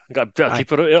 Aye, got a bit of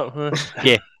keeper out here.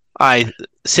 Yeah. Aye,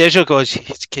 Sergio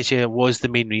Goycochea was the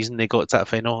main reason they got to that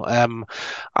final.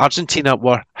 Argentina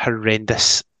were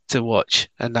horrendous to watch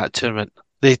in that tournament.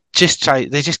 They just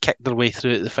kicked their way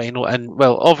through at the final, and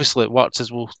well, obviously it worked,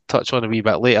 as we'll touch on a wee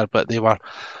bit later. But they were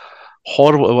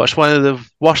horrible to watch. One of the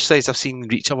worst sides I've seen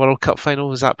reach a World Cup final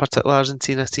was that particular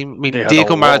Argentina team. I mean,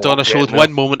 Diego Maradona showed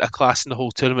one moment of class in the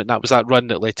whole tournament, and that was that run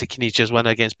that led to Caniggia's win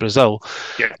against Brazil.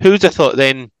 Yeah. Who would have thought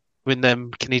then, when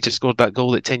Caniggia scored that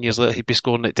goal, that 10 years later he'd be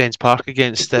scoring at Dens Park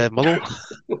against Mullow?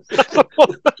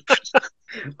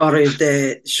 Or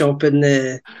he'd shop in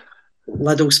the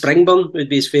Lidl Springburn would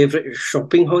be his favourite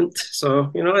shopping haunt.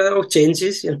 So, it all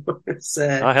changes.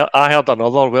 I heard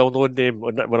another well-known name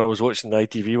when I was watching the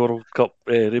ITV World Cup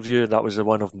review, and that was the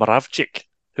one of Moravcik,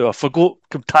 who I forgot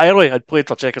entirely had played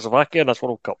for Czechoslovakia in this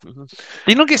World Cup. Mm-hmm. Did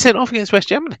he not get sent off against West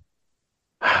Germany?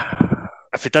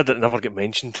 If it did, it never get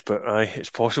mentioned, but aye, it's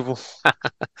possible.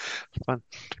 Funny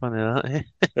that, eh?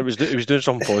 It was doing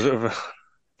something positive,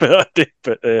 but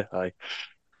aye.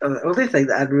 The only thing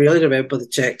that I really remember the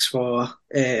Czechs for,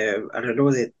 and I know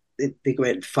they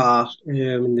went far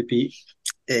when they beat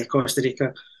Costa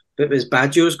Rica, but it was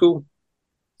Baggio's goal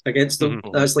against them.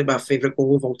 Mm-hmm. That's like my favourite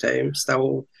goal of all time,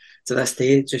 still to this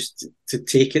day, just to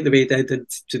take it the way they did,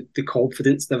 to the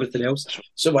confidence and everything else.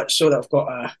 So much so that I've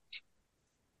got a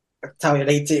Italian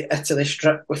Italy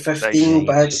strip with 15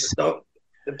 badges that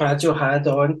Baggio had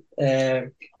on.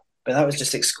 But that was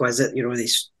just exquisite,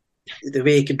 the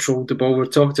way he controlled the ball. We're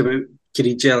talking about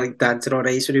Caniggia like dancing on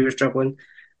ice when he was dribbling,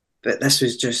 but this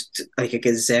was just like a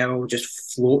gazelle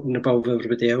just floating above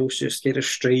everybody else, just kind of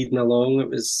striding along. It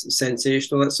was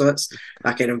sensational. So that's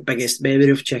my kind of biggest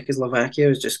memory of Czechoslovakia,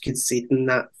 was just conceding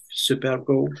that superb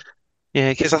goal.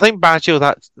 Yeah, because I think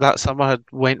Baggio that summer had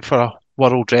went for a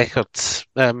world record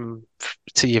to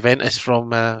Juventus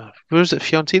from where was it?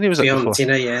 Fiorentina?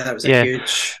 Fiorentina, yeah, that was a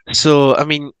huge. So I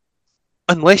mean,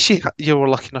 unless you were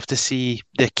lucky enough to see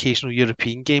the occasional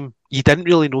European game, you didn't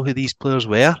really know who these players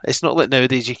were. It's not like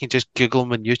nowadays you can just Google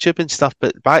them on YouTube and stuff,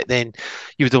 but back then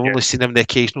you would have only seen them in the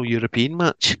occasional European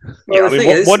match. Well,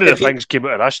 one of the things came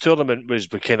out of this tournament was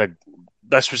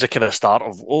this was the kind of start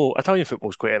of, Italian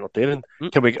football's quite entertaining.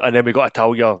 And then we got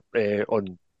Italia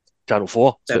on Channel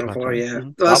 4. Channel 4, yeah. Mm-hmm.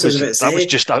 That was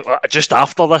just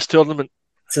after this tournament.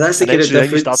 So that's the kind of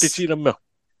difference. You started seeing them there.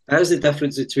 That was the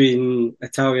difference between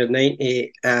Italia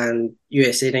 98 and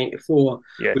USA 94,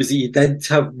 was that you did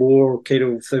have more kind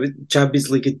of, the Champions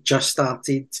League had just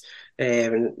started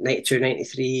in 92,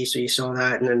 93, so you saw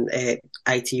that, and then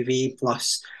ITV,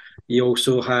 plus you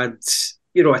also had,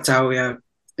 Italia,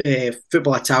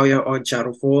 Football Italia on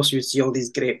Channel 4, so you'd see all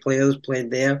these great players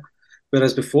playing there.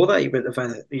 Whereas before that, you would have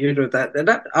had, that. And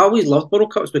I always loved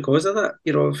World Cups because of that.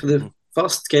 For the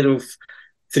first kind of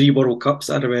 3 World Cups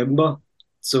I remember,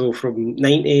 So from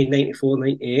 90, 94,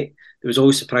 98, there was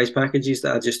always surprise packages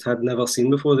that I just had never seen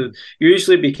before. They would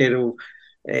usually be kind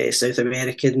of South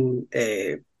American.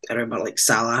 I remember like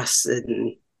Salas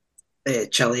in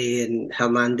Chile and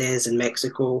Hernandez in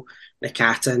Mexico,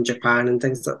 Nakata in Japan and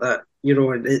things like that.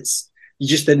 And you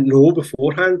just didn't know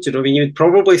beforehand. You know what I mean? You would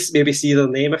probably maybe see their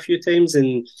name a few times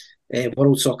in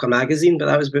World Soccer Magazine, but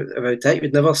that was about it.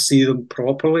 You'd never see them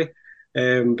properly.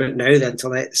 But now the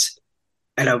internet's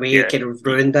in a way kind of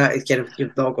ruined that. It kind of,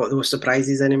 you've not got those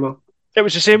surprises anymore. It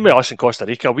was the same with us in Costa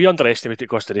Rica. We underestimated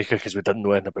Costa Rica because we didn't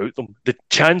know anything about them. The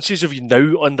chances of you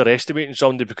now underestimating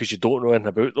somebody because you don't know anything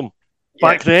about them,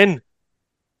 back then,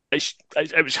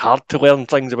 it was hard to learn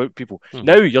things about people.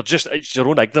 Now it's your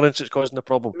own ignorance that's causing the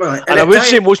problem. Well, and I would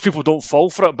say most people don't fall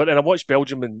for it, but then I watched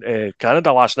Belgium and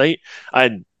Canada last night,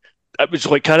 and it was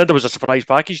like Canada was a surprise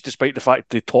package despite the fact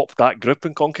they topped that group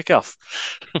in CONCACAF.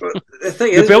 The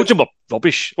thing is, Belgium were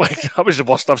rubbish. Like, that was the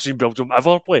worst I've seen Belgium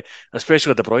ever play,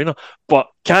 especially De Bruyne. But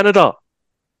Canada,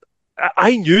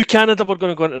 I knew Canada were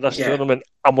going to go into this tournament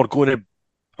and were going to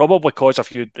probably cause a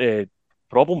few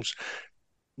problems.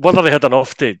 Whether they had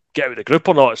enough to get out of the group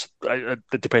or not,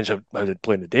 it depends how they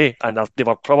play in the day. And they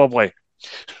were probably...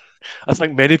 I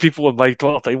think many people on my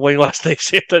Twitter timeline last night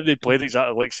said that they played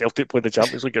exactly like Celtic played the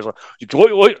Champions League.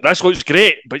 Like, this looks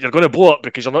great, but you're going to blow it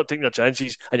because you're not taking your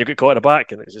chances and you get caught in the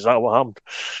back, and it's exactly what happened.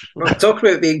 Well, talking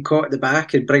about being caught in the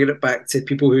back and bringing it back to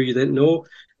people who you didn't know,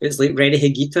 it's like Rene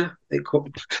Higuita at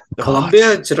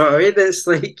Colombia. Do you know what I mean? It's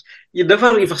like you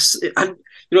never even... And,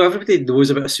 everybody knows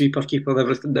about a sweeper keeper and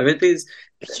everything nowadays.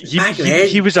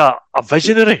 He was a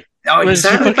visionary. Oh,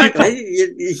 exactly. Back then,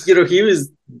 he was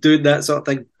doing that sort of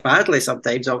thing badly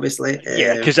sometimes, obviously.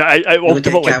 Yeah, because I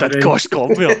ultimately did cost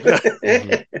Colombia.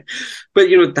 But,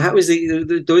 that was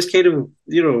those kind of,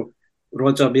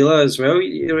 Roger Milla as well.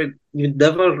 You'd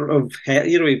never have heard,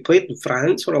 he played in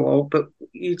France for a while, but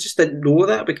you just didn't know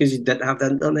that because you didn't have the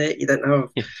internet, you didn't have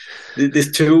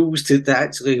the tools to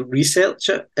actually research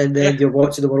it, and then you're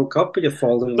watching the World Cup and you're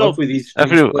falling in love with these players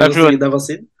that you've never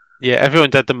seen. Yeah, everyone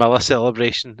did the Miller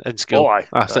celebration in school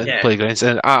after the playgrounds,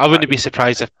 and I wouldn't be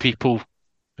surprised if people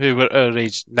who were our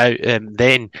age now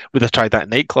then would have tried that in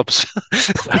nightclubs.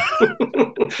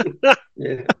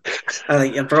 Yeah, I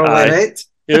think you're probably right.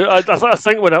 I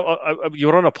think when you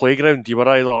were on a playground, you were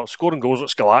either scoring goals at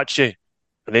Scalacci,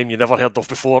 a name you never heard of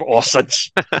before or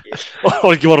since,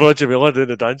 or you were Roger Milla doing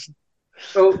the dancing.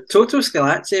 Well, Toto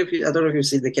Scalacci, I don't know if you've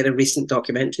seen the kind of recent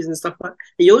documentaries and stuff like that.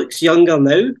 He looks younger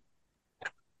now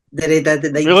than he did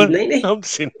in 1990. I've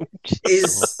seen him.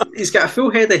 He's got a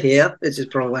full head of hair, which is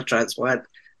probably a transplant,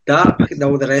 dark and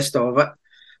all the rest of it.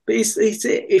 But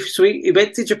he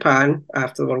went to Japan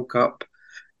after the World Cup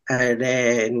and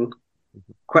then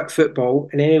quit football,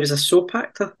 and then he was a soap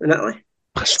actor in Italy.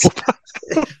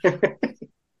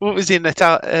 What was he in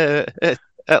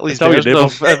Italy's version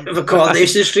of the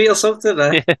Coronation Street or something?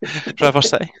 River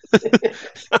City.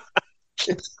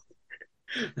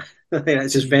 I think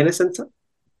that's just Venice, isn't it?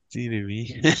 Dear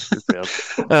me.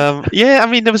 I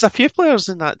mean, there was a few players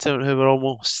in that tournament who were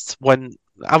almost one.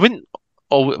 I wouldn't.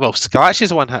 Well,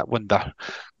 Scalacci's a one-hit wonder.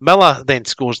 Miller then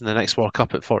scores in the next World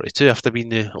Cup at 42 after being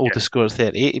the oldest scorer at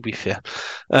 38, to be fair.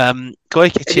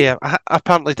 Goicoechea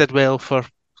apparently did well for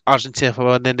Argentina for a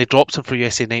while, and then they dropped him for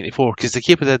USA 94 because the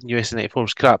keeper did in USA 94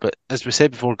 was crap. But as we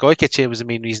said before, Goicoechea was the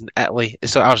main reason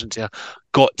Argentina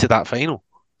got to that final.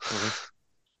 Mm-hmm.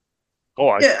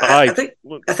 I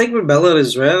think with Miller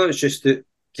as well, it's just that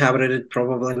Cameroon had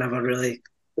probably never really...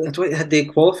 Had they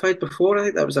qualified before? I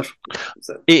think that was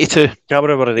 82.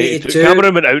 Cameroon were in 82.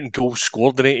 Cameroon went out and goals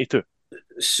scored in 82.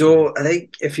 So I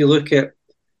think if you look at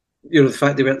the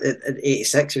fact they went in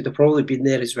 86, would have probably been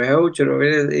there as well. Do you know what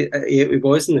I mean? He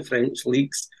was in the French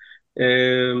leagues.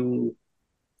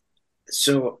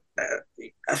 So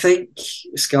I think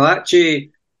Scalacci's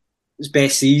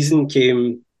best season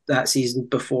came that season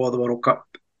before the World Cup,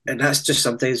 and that's just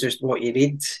sometimes just what you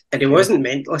need. And he wasn't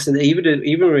meant. Listen, even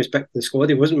with respect to the squad,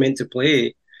 he wasn't meant to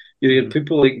play. You had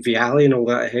people like Vialli and all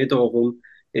that ahead of him.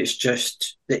 It's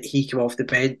just that he came off the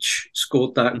bench,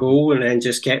 scored that goal, and then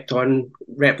just kept on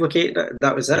replicating it.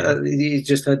 That was it. He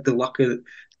just had the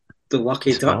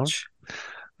lucky touch.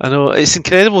 I know, it's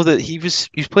incredible that he was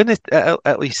playing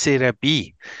at least Serie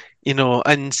B,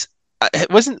 and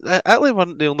it wasn't Italy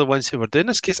weren't the only ones who were doing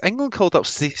this because England called up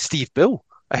Steve Bill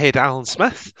ahead of Alan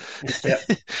Smith.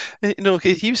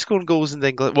 He was scoring goals in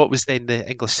what was then the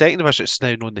English second division. It's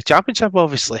now known the Championship,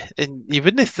 obviously, and you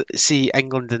wouldn't see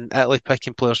England and Italy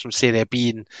picking players from Serie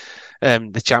B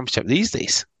and the Championship these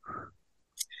days.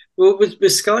 Well,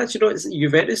 was Scarlett, it's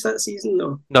Juventus that season,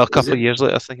 though? No, a couple of years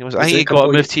later, I think it was. I think he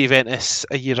got moved to Juventus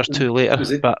a year or two later,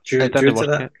 Was it but due it didn't to work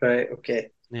that? out. Right, okay.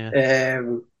 Yeah.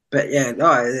 But yeah,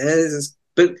 no, it is.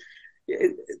 But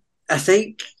I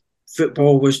think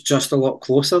football was just a lot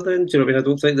closer then. Do you know what I mean? I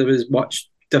don't think there was much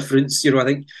difference. I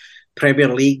think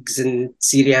Premier Leagues and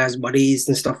Serie A's money's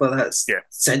and stuff like that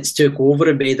since took over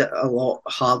and made it a lot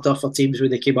harder for teams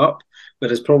when they came up.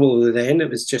 Whereas probably then it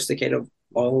was just a kind of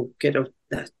all kind of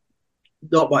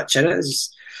not much in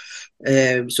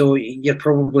it. So you're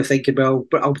probably thinking, well,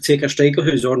 but I'll take a striker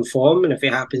who's on form, and if he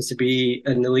happens to be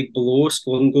in the league below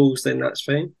scoring goals, then that's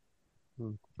fine.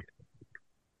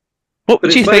 What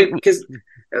do you think?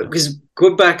 Because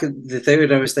going back the thing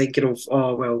when I was thinking of,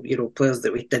 players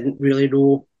that we didn't really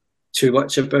know too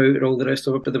much about and all the rest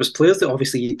of it, but there was players that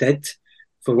obviously you did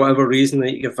for whatever reason,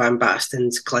 like your Van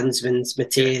Bastens, Klinsmans,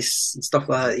 Mateus, and stuff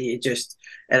like that.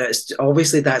 And it's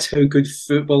obviously that's how good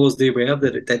footballers they were,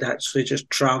 that it did actually just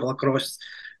travel across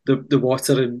the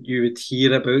water, and you would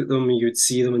hear about them, and you would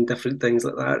see them in different things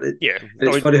like that.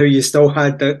 It's funny how you still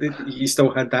had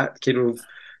that kind of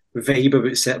vibe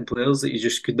about certain players that you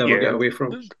just could never get away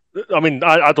from. I mean,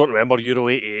 I don't remember Euro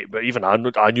 '88, but even I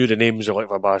knew the names of like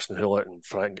Van Basten, Hullet, and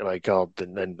Frank Rijkaard,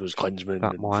 and then there was Klinsmann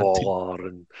and Voller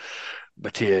and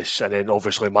Mateus, and then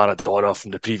obviously Maradona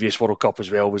from the previous World Cup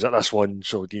as well was at this one,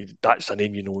 so that's a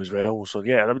name you know as well. So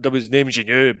yeah, there was names you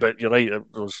knew, but you're right, it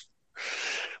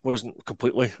wasn't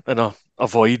completely in a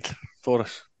void for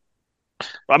us.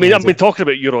 I mean, I've been talking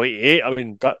about Euro '88. I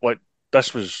mean,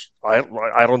 this was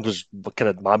Ireland was kind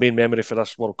of my main memory for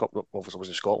this World Cup. Obviously, it was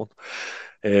in Scotland,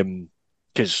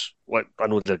 because I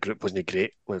know the group wasn't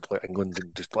great with England,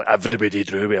 and just everybody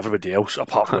drew with everybody else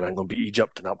apart from when England beat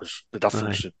Egypt, and that was the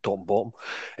difference at top and bottom.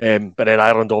 But then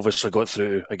Ireland obviously got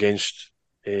through against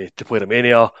to play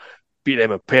Romania, beat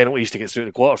them in penalties to get through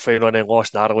the quarter-final, and then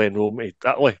lost narrowly in Rome to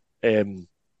Italy.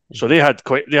 So they had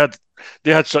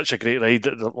such a great ride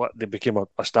that they became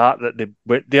a start that they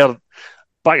went there.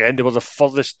 Back then, they were the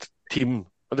furthest a team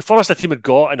had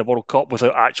got in the World Cup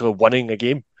without actually winning a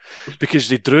game, because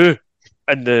they drew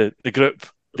in the group.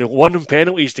 They won in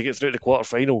penalties to get through to the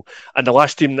quarter-final, and the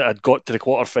last team that had got to the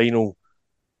quarter-final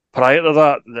prior to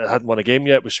that hadn't won a game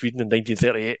yet was Sweden in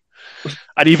 1938.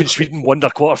 And even Sweden won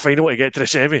their quarter-final to get to the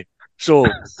semi. So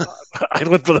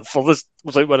Ireland were the furthest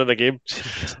without winning a game.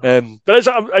 But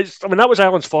that was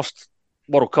Ireland's first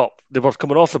World Cup. They were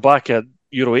coming off the back of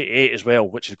Euro '88 as well,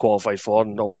 which they qualified for,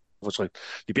 and obviously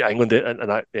they beat England in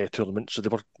that tournament. So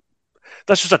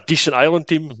this was a decent Ireland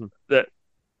team that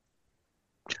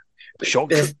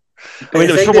shocked. I mean,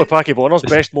 it was probably Packy Bonner's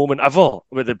best moment ever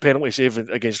with the penalty save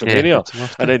against Romania,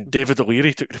 and then David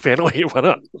O'Leary took the penalty to win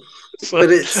it. So,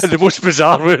 the most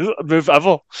bizarre move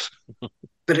ever.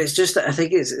 But it's just that I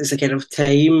think it's a kind of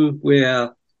time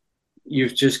where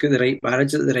you've just got the right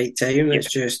manager at the right time. It's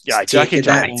just Jackie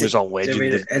Charlton was a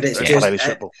legend, and it's just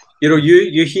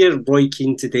you hear Roy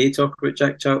Keane today talk about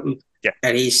Jack Charlton,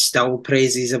 and he still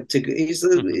praises him.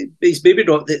 He's maybe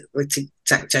not the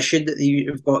tactician that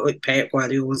you've got like Pep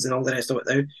Guardiola's and all the rest of it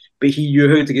now, but he knew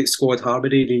how to get squad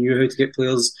harmony, and he knew how to get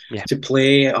players to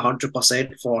play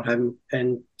 100% for him,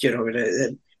 and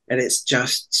and it's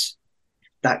just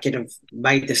that kind of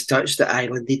Midas touch that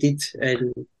Ireland needed,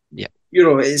 and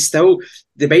it's still,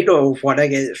 they might not have won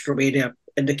against Romania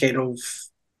in the kind of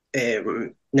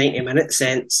 90-minute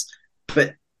sense,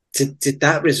 but to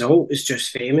that result is just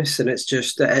famous, and it's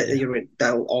just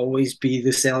that'll always be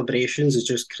the celebrations. It's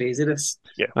just craziness.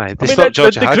 Yeah, right. I mean,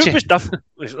 the group was different.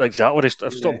 Exactly.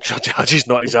 George Hagi's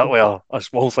not exactly a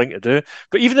small thing to do,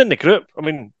 but even in the group, I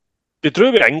mean, they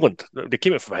drew with England. They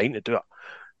came up from behind to do it.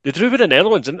 They drew with the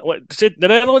Netherlands, and the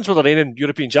Netherlands were the reigning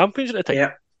European champions at the time.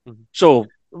 Yeah. So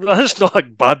that's not a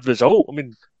bad result. I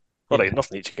mean, all right,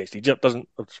 nothing against Egypt doesn't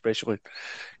especially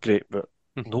great, but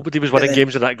nobody was winning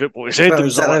games in that group. What we said, it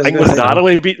was England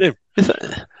narrowly beat them.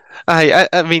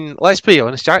 I mean, let's be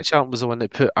honest. Jack Charlton was the one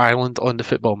that put Ireland on the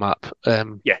football map.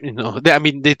 They'd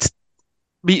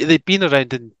been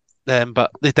around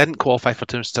but they didn't qualify for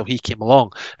tournaments until he came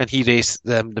along, and he raised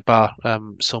the bar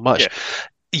so much. Yeah.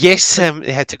 Yes,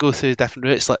 they had to go through different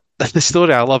routes. Like the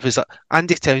story I love is that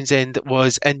Andy Townsend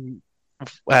was in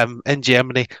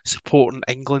Germany supporting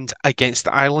England against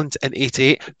Ireland in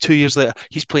 '88. 2 years later,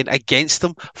 he's playing against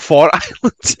them for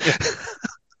Ireland.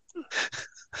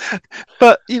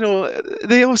 But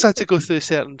they also had to go through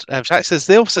certain practices.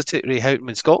 They also took Ray Houghton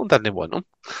when Scotland didn't want him.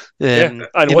 And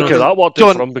look at that worked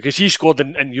out for him, because he scored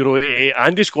in Euro 88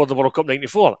 and he scored the World Cup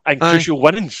 94 and crucial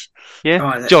winnings.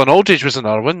 Yeah, John Aldridge was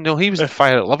another one. He was on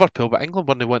fire at Liverpool, but England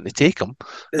weren't wanting to take him,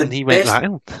 and he went to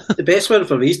Ireland. The best one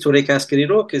for me is Tony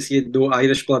Cascarino, because he had no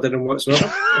Irish blood in him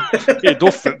whatsoever. He had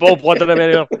no football blood in him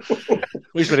anywhere.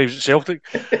 At least when he was at Celtic.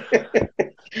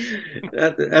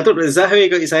 I don't know. Is that how he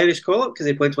got his Irish call-up? Because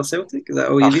he played for Celtic? Is that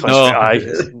all you need?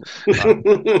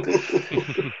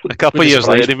 A couple of years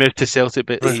later, he moved to Celtic,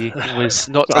 but he was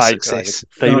not a success.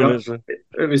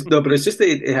 It was but it's just that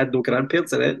he had no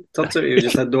grandparents in it. Turns out he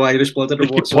just had no Irish blood in him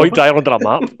whatsoever. He could point Ireland on a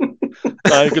map.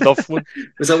 Good enough one.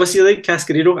 Was that what's he like?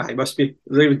 Cascarino? He must be.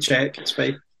 Don't even check. It's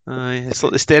fine. It's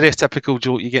like the stereotypical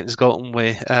joke you get in Scotland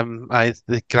with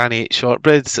the granny ate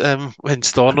shortbreads in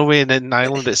Stornoway, and in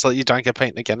Ireland it's like you drank a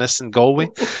pint of Guinness in Galway.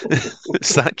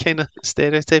 It's that kind of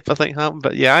stereotype I think happened.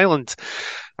 But yeah, Ireland,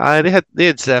 they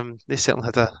certainly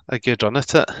had a good run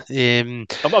at it.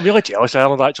 I'm really jealous of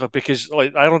Ireland actually, because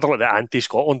like Ireland are like the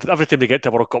anti-Scotland. Every time they get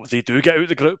to World Cup, they do get out of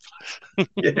the group.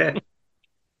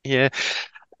 Yeah.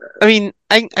 I mean,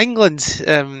 England,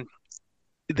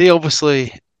 they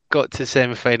obviously got to the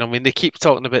semi-final. I mean, they keep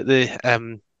talking about the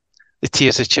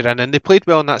tears of cheering, and they played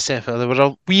well in that semi-final. They were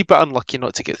a wee bit unlucky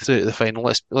not to get through to the final.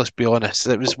 Let's be honest.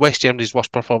 It was West Germany's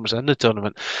worst performance in the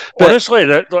tournament. But honestly,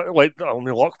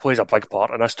 luck plays a big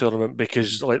part in this tournament,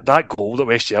 because like that goal that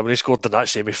West Germany scored in that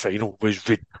semi-final was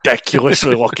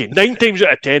ridiculously lucky. 9 times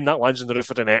out of 10, that lands in the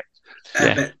roof of the net.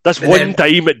 That's one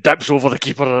time it dips over the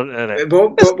keeper.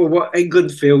 What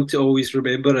England failed to always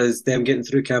remember is them getting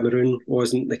through Cameroon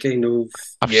wasn't the kind of...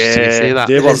 they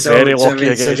were very lucky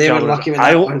against Cameroon. They were lucky with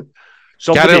that one.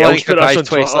 Somebody else put us on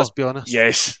twice, let's be honest.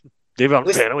 Yes, they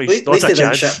weren't penalties. Not a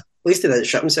chance. At least he didn't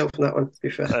shit himself in that one, to be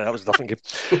fair. That was a different game.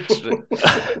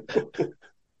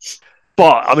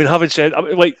 But, I mean, having said,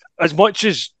 like, as much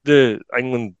as the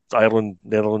England, Ireland,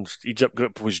 Netherlands, Egypt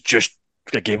group was just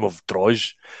a game of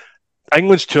draws,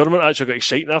 England's tournament actually got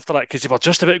exciting after that, because they were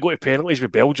just about to go to penalties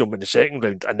with Belgium in the second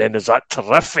round, and then there's that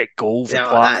terrific goal for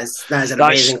Platt. That's an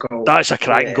amazing goal. That's a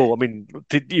cracking goal. I mean,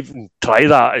 to even try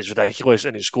that is ridiculous,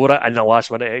 and to score it in the last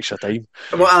minute extra time.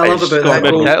 What I love about that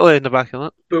goal, Italy in the back of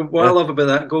it. But what I love about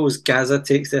that goal is Gaza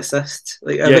takes the assist.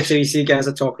 Like every time you see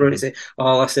Gaza talking about it, say,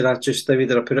 "Oh, listen, I just the way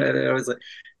that I put it in there." I was like,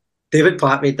 David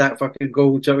Platt made that fucking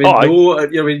goal. Do you know what I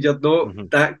mean? You're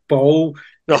not that ball.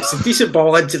 No. It's a decent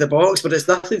ball into the box, but it's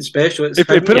nothing special. It's it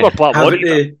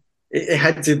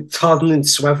had to turn and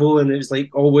swivel, and it was like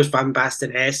almost Van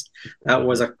Basten-esque. That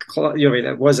was it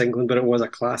was England, but it was a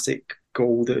classic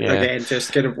goal that again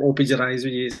just kind of opened your eyes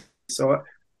when you saw it.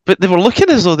 But they were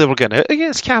looking as though they were going out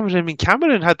against Cameroon. I mean,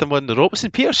 Cameroon had them on the ropes,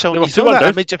 and Peter Shilton, you saw that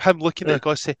image of him looking at the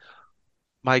guy say,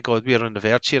 "My God, we're on the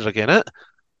verge here again."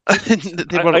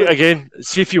 Again,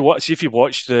 see if you watch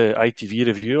the ITV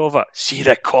review of it, see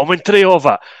the commentary of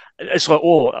it. It's like,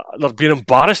 they're being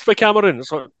embarrassed by Cameroon.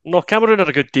 It's like, no, Cameroon are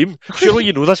a good team. Surely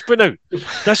you know this by now.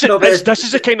 This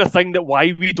is the kind of thing that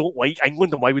why we don't like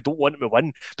England and why we don't want them to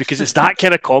win, because it's that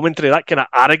kind of commentary, that kind of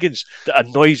arrogance that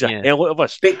annoys the hell out of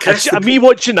us. And me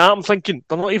watching that, I'm thinking,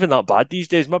 they're not even that bad these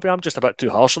days. Maybe I'm just a bit too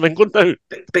harsh on England now.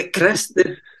 But Chris,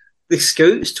 the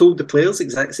scouts told the players the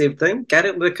exact same thing.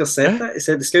 Gareth Lineker said that. He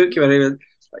said the scout came around,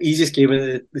 easiest game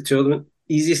of the tournament.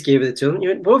 You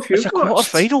went, what have you watched? It's a quarter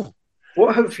final.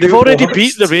 What have you They've already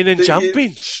beat the reigning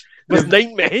champions with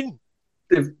 9 men.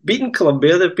 They've beaten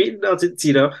Colombia. They've beaten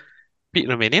Argentina. Beaten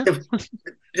Romania.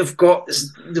 They've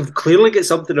clearly got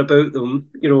something about them.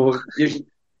 Don't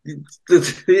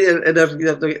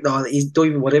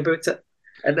even worry about it.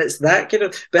 And it's that kind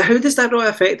of. But how does that not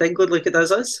affect England like it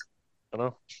does us? I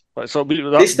know. So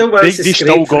they still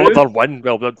got their win.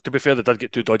 Well, to be fair, they did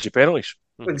get 2 dodgy penalties.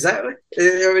 Exactly.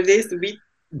 We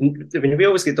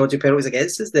always get dodgy penalties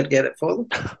against us. They'll get it for them.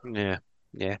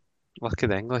 Yeah. Lucky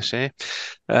the English, eh?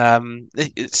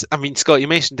 Scott, you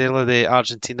mentioned earlier the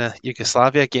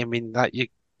Argentina-Yugoslavia game. I mean, that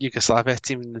Yugoslavia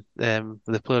team,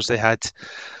 the players they had,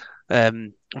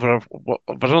 were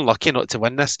unlucky not to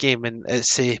win this game. And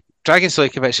it's Dragan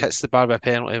Stojkovic hits the bar by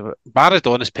penalty.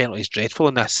 Maradona's penalty is dreadful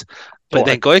in this. But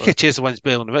then Gojkovic wins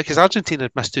bail on the because Argentina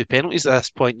had missed 2 penalties at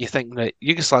this point. You think that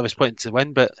Yugoslavia's pointing to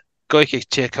win, but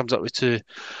Gojkovic comes up with 2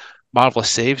 marvellous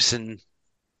saves, and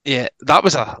that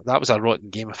was a rotten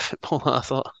game of football, I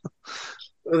thought.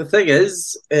 Well, the thing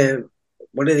is,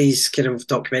 one of these kind of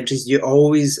documentaries, you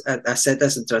always, I said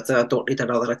this on Twitter, I don't need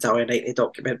another Italian 90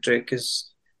 documentary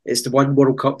because it's the one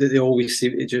World Cup that they always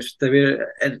seem to just,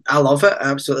 and I love it,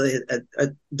 absolutely.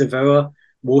 I devour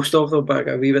most of them, but I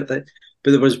got a wee bit. But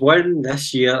there was one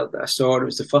this year that I saw, and it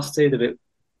was the first time in about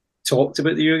talked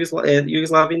about the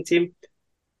Yugoslavian team,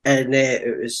 and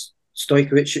it was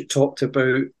Stojkovic that talked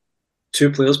about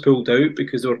 2 players pulled out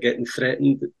because they were getting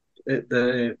threatened at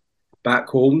the back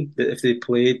home, that if they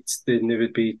played, then there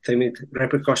would be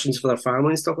repercussions for their family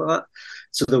and stuff like that.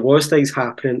 So there was things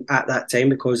happening at that time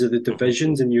because of the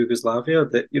divisions in Yugoslavia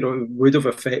that, you know, would have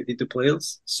affected the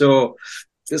players. So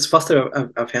it's the first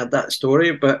time I've heard that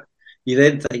story, but you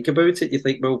then think about it, you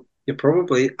think, well, you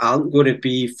probably aren't going to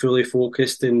be fully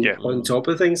focused and on top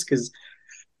of things, because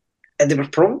they were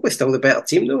probably still the better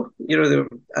team, though. You know, they were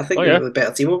the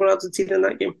better team over Argentina in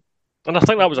that game. And I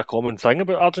think that was a common thing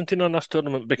about Argentina in this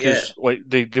tournament, because like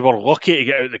they were lucky to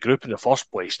get out of the group in the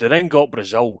first place. They then got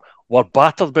Brazil, were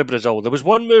battered by Brazil. There was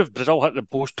one move, Brazil hit the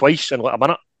post twice in like a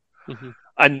minute,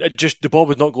 and it just, the ball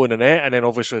was not going in the net, and then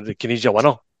obviously the Tunisia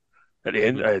winner at the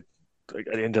end,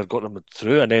 they got them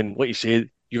through. And then, like you say,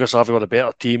 Yugoslavia were the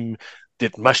better team.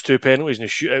 They'd missed 2 penalties in the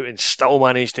shootout and still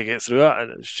managed to get through it.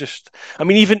 And it's just, I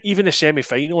mean, even the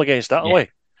semi-final against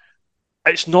Italy,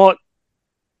 it's not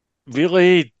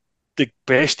really the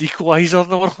best equaliser in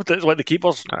the world. It's like the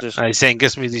keepers.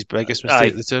 Zengas made his biggest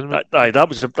mistake of the tournament. That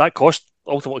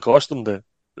ultimately cost them the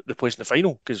place in the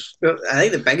final. Because I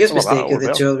think the biggest mistake of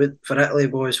the tournament for Italy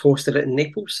was hosting it in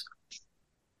Naples.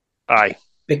 Aye.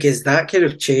 Because that kind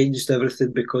of changed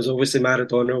everything, because obviously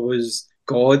Maradona was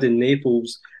God in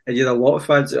Naples, and you had a lot of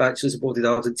fans that actually supported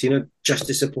Argentina just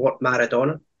to support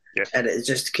Maradona. Yeah. And it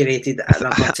just created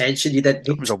enough attention you didn't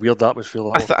need. It was a weird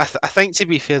atmosphere. I think, to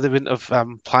be fair, they wouldn't have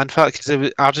planned for that,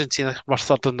 because Argentina were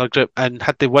third in their group, and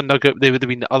had they won their group, they would have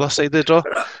been the other side of the draw.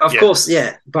 Of course,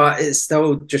 but it's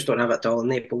still, just don't have it all in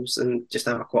Naples, and just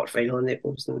have a quarter final in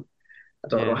Naples. And I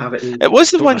don't know, have it in... It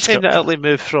was the one time that Italy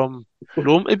moved from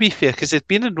Rome, to be fair, because they'd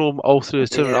been in Rome all through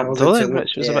the tournament up until then,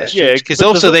 which was a bit strange. Because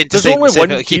also they decided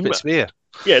to keep it fair.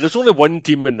 Yeah, there's only one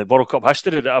team in the World Cup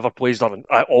history that ever plays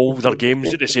all their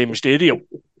games at the same stadium.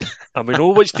 And we know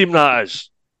which team that is.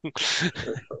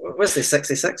 What's the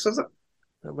 66, was it?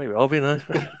 That might well be now.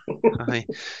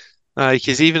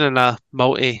 Because even in a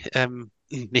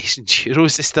multi-nation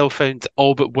Euros, they still found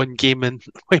all but one game in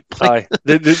Wembley. Aye,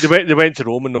 they went to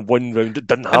Rome in the one round that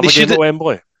didn't have a game at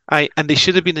Wembley. Aye, and they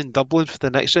should have been in Dublin for the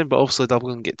next round, but obviously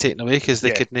Dublin get taken away because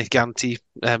they couldn't guarantee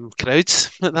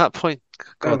crowds at that point.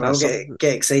 God, I'll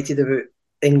get excited about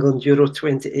England Euro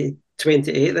 28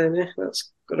 then, yeah?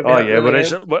 That's going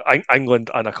to be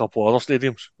England and a couple other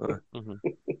stadiums.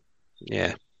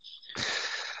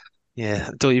 Yeah,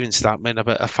 don't even start me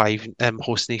about a 5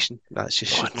 host nation. That's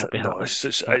just should not be happening.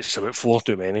 It's about 4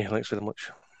 too many. Thanks very much.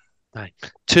 Aye,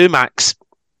 2 max.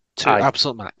 2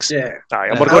 absolute max. Yeah. Aye,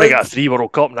 and we're going to get a 3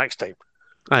 World Cup next time.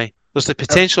 Aye. There's the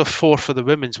potential of 4 for the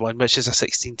women's one, which is a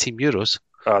 16-team Euros.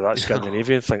 That's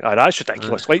Scandinavian thing. That's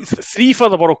ridiculous. Like 3 for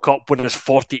the World Cup when there's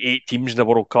 48 teams in the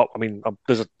World Cup. I mean,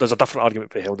 there's a different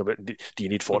argument to be held about, do you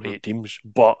need 48 teams?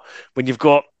 But when you've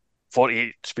got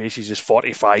 48 spaces, there's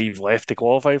 45 left to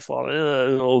qualify for.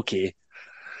 Okay.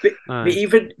 But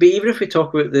even if we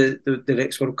talk about the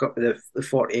next World Cup, the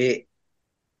 48,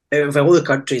 out of all the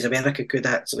countries, America could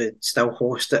actually still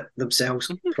host it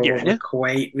themselves, probably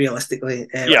quite realistically.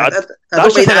 That's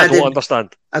the thing I don't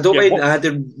understand. I don't mind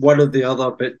adding one or the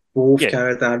other, but both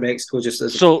Canada and Mexico just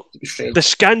as the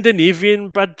Scandinavian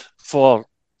bid for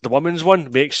the women's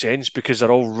one makes sense because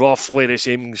they're all roughly the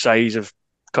same size of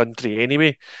country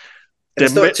anyway.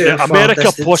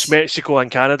 America plus Mexico and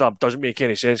Canada doesn't make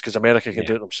any sense because America can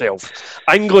do it themselves.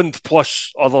 England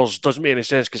plus others doesn't make any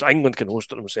sense because England can host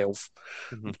it themselves.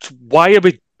 Why are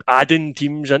we adding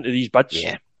teams into these bids?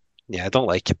 Yeah, I don't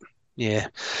like it. Yeah.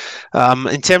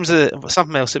 In terms of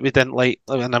something else that we didn't like,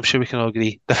 and I'm sure we can all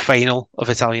agree, the final of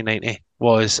Italia 90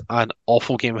 was an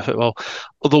awful game of football.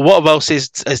 Although what I will say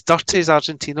is, as dirty as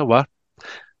Argentina were,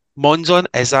 Monzon,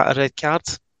 is that a red card?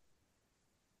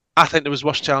 I think there was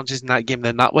worse challenges in that game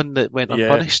than that one that went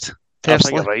unpunished.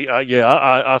 Personally. I think you're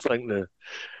right. I think the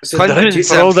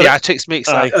Klinsmann's theatrics makes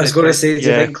that. I was going to say, do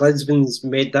you think Klinsmann's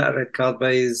made that a red card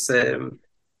by his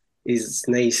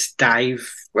nice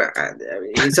dive? Well, I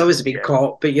mean, he's always been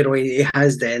caught, but you know he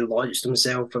has then launched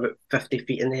himself about 50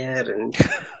 feet in the air and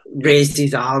raised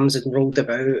his arms and rolled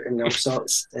about and all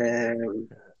sorts.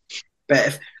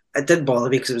 But it didn't bother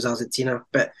me because it was Argentina.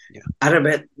 But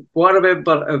what I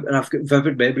remember, and I've got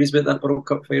vivid memories about that World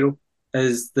Cup final,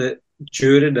 is that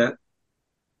during it,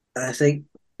 I think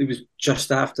it was just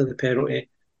after the penalty,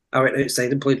 I went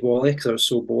outside and played Wally because I was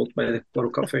so bored by the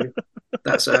World Cup final.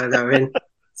 That's what I mean.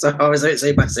 So I was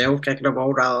outside myself kicking a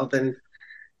ball rather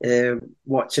than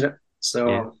watching it.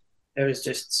 So it was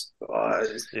just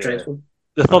dreadful.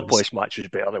 The third place match was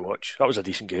better to watch. That was a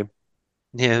decent game.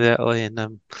 Yeah, Italy and I know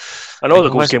the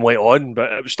England goals was- came late on,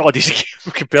 but it was still a decent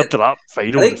game compared to that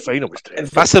final. I think- The final was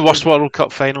dreadful. that's the worst World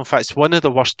Cup final. In fact, it's one of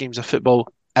the worst games of football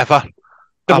ever.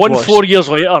 The I've one watched. 4 years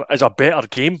later is a better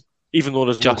game, even though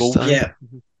there's no Just, goals.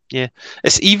 Yeah.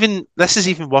 This is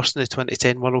even worse than the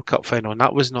 2010 World Cup final, and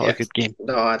that was not Yeah. a good game.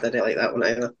 No, I didn't like that one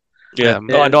either. Yeah,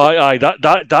 Yeah.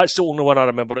 that's the only one I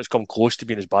remember that's come close to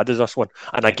being as bad as this one.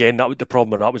 And again, that was the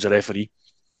problem with that was the referee.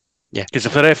 Yeah. Because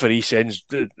if the referee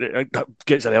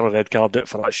gets an early red card out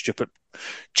for that stupid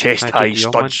chest I high could be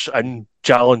on studs and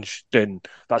challenge, then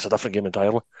that's a different game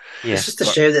entirely. Yeah. It's just a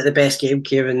shame that the best game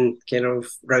came in kind of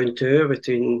round 2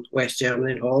 between West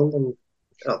Germany and Holland.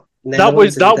 And That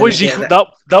was equal.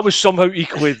 that was somehow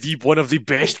equally one of the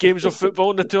best games of football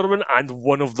in the tournament and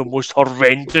one of the most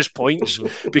horrendous points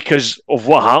because of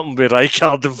what happened with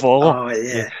Rijkaard and Voller. Oh,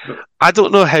 yeah. I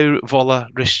don't know how Voller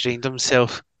restrained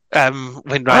himself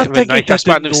when I think he Rijkaard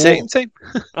spat him didn't second time.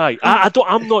 Aye,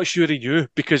 I'm not sure he knew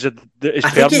because his I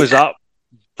perm think was that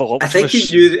I think he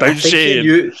knew. I think he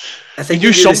knew. I think He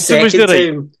knew he knew the something was second the right-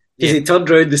 time. Because he turned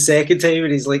around the second time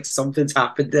and he's like, something's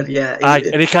happened there. Yeah. Aye,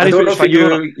 and he I carried don't know his if he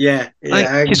finger on knew. Yeah.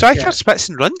 Because Rijkaard spits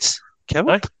and runs. Kill.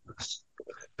 Aye.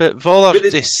 But Voller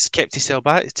But just kept himself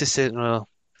back to say, well,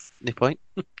 no point.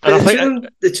 And I the,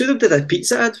 think two of them did a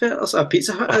pizza advert or a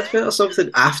Pizza Hut advert or something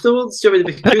afterwards. Do you know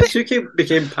what I mean? The two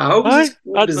became pals. Aye,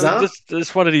 What bizarre.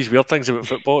 it's one of these weird things about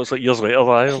football. It's like years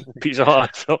later, Pizza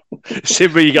Hut advert.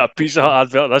 Same way you get a Pizza Hut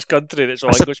advert in this country, and it's all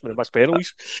Englishmen and miss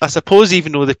penalties. I suppose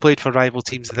even though they played for rival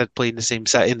teams, they did play in the same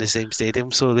city, in the same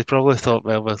stadium, so they probably thought,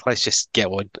 well let's just get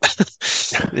on.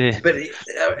 Yeah. But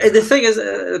the thing is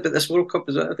about this World Cup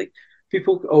is I think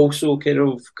people also kind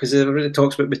of, because everybody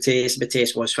talks about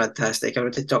Mateus was fantastic.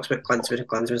 Everybody talks about Klinsmann, and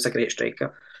Klinsmann's a great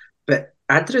striker. But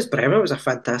Andres Bremer was a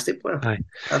fantastic player. Aye.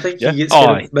 I think Yeah. he gets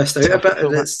kind of missed out a bit,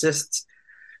 and it's just,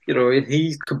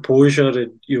 his composure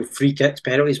and free kicks,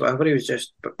 penalties, whatever. He was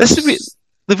just. This is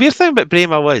the weird thing about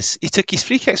Bremer was he took his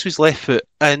free kicks with his left foot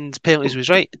and penalties was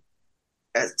right.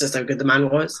 It's just how good the man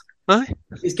was. Aye.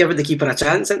 He's given the keeper a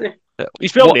chance, isn't he?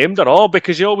 He's well named and all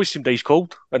because he always seemed ice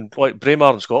cold, and like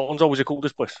Bremer in Scotland's always the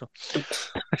coldest place. So.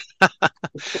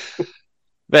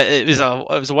 But it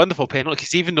was a wonderful penalty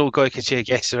because even though Goycochea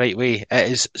gets the right way,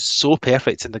 it is so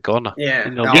perfect in the corner. Yeah.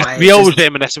 We always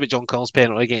reminisce about John Collins'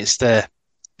 penalty against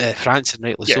France, and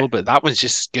rightly so, but that one's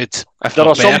just good. There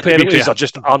are some penalties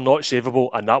that are not savable,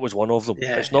 and that was one of them.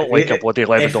 Yeah. It's not like a bloody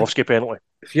Lewandowski penalty.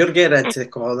 If you're getting into the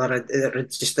corner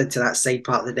and just into that side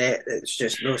part of the net, it's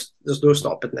just there's no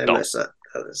stopping them. No.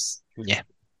 Yeah,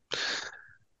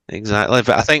 exactly.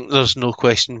 But I think there's no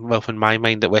question, in my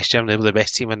mind, that West Germany were the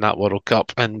best team in that World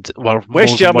Cup, and were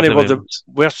West Germany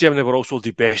were also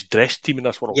the best dressed team in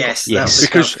this World Cup. Yes,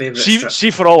 because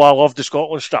see, for all I love the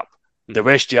Scotland strip. The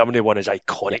West Germany one is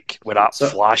iconic with that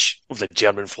flash of the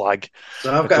German flag.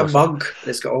 So I've got a mug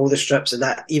that's got all the strips, and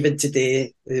that even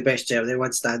today the West Germany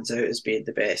one stands out as being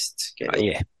the best.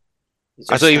 Yeah,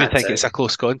 I don't even think it's a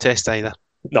close contest either.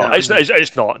 No, it's not.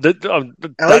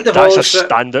 I like the that's a strip.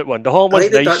 standout one. The Holland I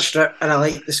like the nice. Dutch strip, and I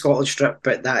like the Scotland strip,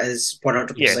 but that is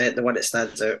 100% the one that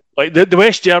stands out. Like the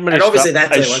West Germany, and obviously strip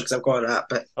that's the one because I've got that.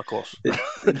 But of course,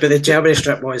 but the Germany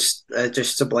strip was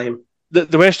just sublime.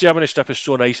 The West Germany strip is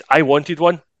so nice. I wanted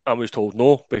one. I was told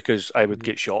no because I would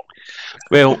get shot.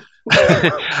 Well,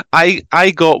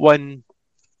 I got one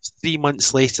 3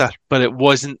 months later, but it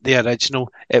wasn't the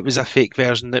original. It was a fake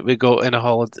version that we got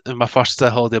in my first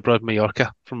holiday abroad,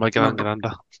 Mallorca, from my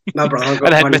granda. My brother got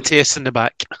and I had one. Mateus in the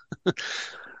back.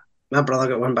 My brother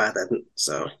got one, but I didn't.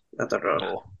 So I don't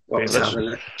know what was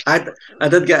famous. happening. I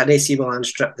did get an AC Milan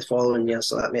strip the following year,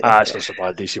 so that made it's not so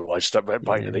bad. AC Milan strip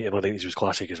back in the 90s was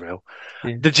classic as well.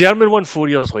 Yeah. The German one 4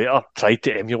 years later tried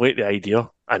to emulate the idea,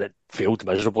 and it failed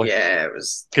miserably. Yeah, it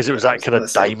was because it was that kind of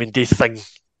diamondy thing.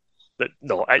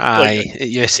 At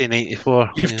USA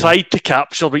 94. You've tried to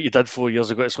capture what you did 4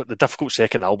 years ago. It's like the difficult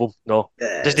second album. No,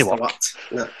 doesn't work.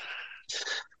 No.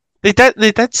 They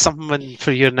did something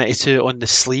for year 92 on the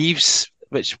sleeves,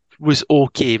 which was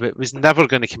okay, but was never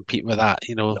going to compete with that.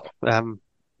 No.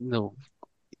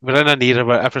 We're in an era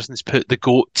where everything's put the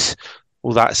goat.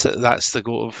 Well, that's the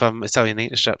goat of Italian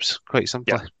 90 strips. Quite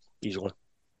simply, easily.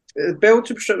 The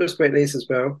Belgium strip was quite nice as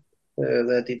well.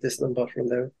 The Adidas number from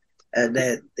there, and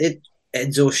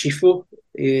Enzo Schifo,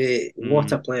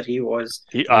 what a player he was.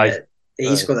 He's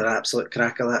got an absolute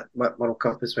cracker that World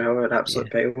Cup as well, an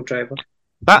absolute pile driver.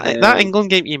 That England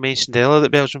game you mentioned earlier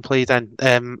that Belgium played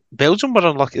in, Belgium were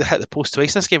unlucky to hit the post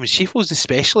twice in this game, and Schifo's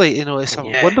especially, it's a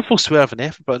wonderful swerve and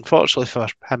effort, but unfortunately for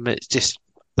him, it's just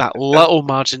that little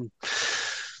margin.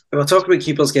 We're talking about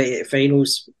keepers getting to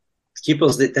finals.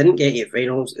 keepers that didn't get you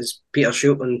finals is Peter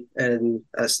Shilton, and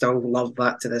I still love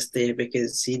that to this day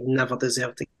because he never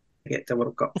deserved to get to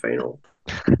World Cup final.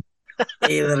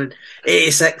 Either in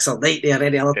 86 or 90 or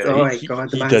any other. Yeah, oh my God,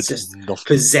 the man's just nothing.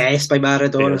 Possessed by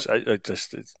Maradona. It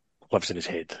lives in his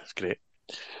head. It's great.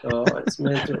 Oh, it's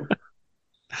mental.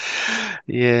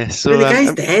 Yeah, so the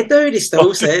guy's dead now, and he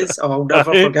still says, "Oh, I'll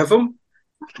never forgive him."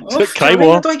 Oh, cry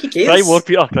more, I don't think he cares. cry more,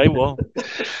 Peter, cry more.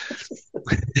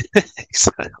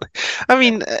 Exactly. I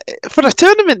mean, for a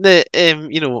tournament that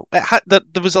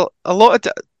there was a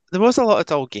lot of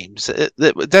dull games. It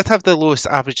did have the lowest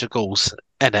average of goals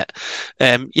in it.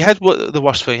 You had the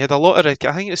worst thing. You had a lot of red.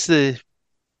 I think it's at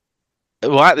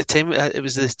the time it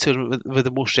was the tournament with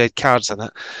the most red cards in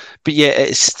it. But yeah,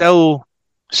 it's still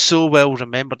so well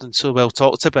remembered and so well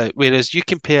talked about. Whereas you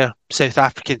compare South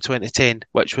Africa in 2010,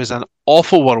 which was an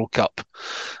awful World Cup,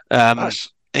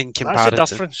 in comparison. That's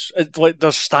the difference. It's like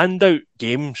there's standout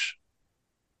games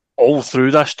all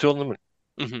through this tournament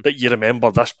that you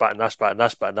remember this bit and this bit and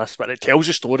this bit and this bit. It tells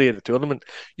the story of the tournament.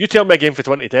 You tell me a game for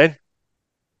 2010.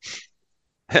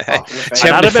 And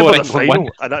I remember the final,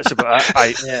 and that's about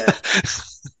it.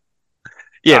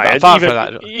 Yeah,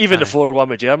 even the 4-1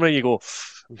 with Germany, you go,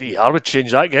 VR would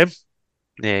change that game.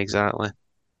 Yeah, exactly.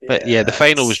 But yeah, the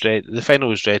final was the final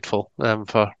was dreadful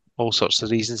for all sorts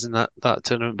of reasons in that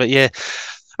tournament. But yeah,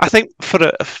 I think for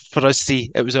us,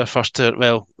 it was our first tour.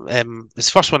 Well, it's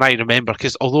the first one I remember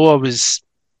because although I was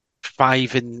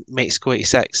 5 in Mexico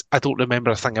 '86, I don't remember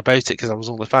a thing about it because I was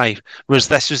only 5. Whereas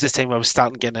this was the time I was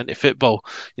starting getting into football.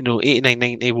 89,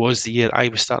 90 was the year I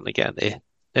was starting to get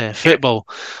into football,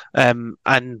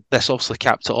 and this obviously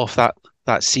capped it off.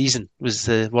 That season was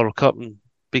the World Cup and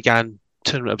began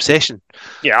tournament obsession.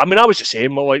 Yeah, I mean, I was the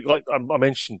same. Like I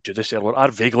mentioned to this earlier, I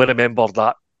vaguely remember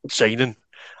that signing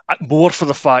more for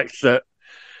the fact that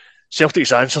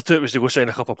Celtic's answer to it was to go sign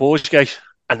a couple of Polish guys,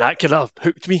 and that kind of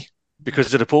hooked me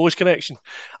because of the Polish connection.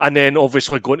 And then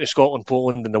obviously going to Scotland,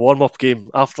 Poland in the warm-up game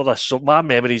after this. So my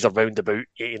memories are round about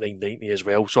 89, 90 as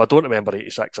well. So I don't remember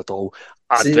 86 at all.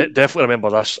 I definitely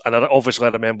remember this. And I obviously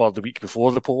remember the week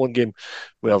before the Poland game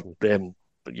where,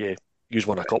 you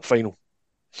won a cup final.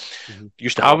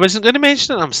 I wasn't going to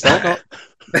mention it. I'm still not.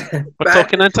 We're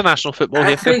talking international football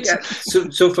here.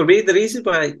 So for me, the reason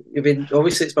why, I mean,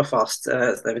 obviously it's my first,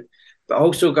 but I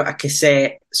also got a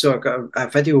cassette, so I got a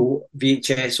video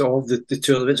VHS of the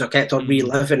tournament, so I kept on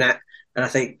reliving it, and I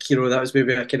think, that was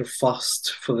maybe a kind of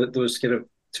first for those kind of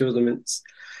tournaments.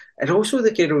 And also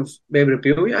the kind of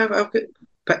memorabilia. I've got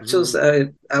pictures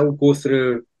that I'll go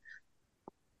through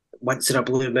once in a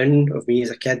blue moon of me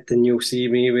as a kid, and you'll see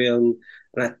me wearing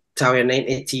an Italian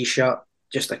 90 t-shirt,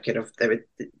 just a kind of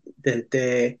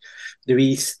the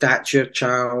wee statue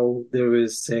child. There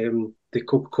was the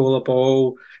Coca-Cola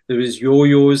ball. There was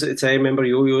yo-yos at the time. Remember,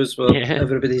 yo-yos were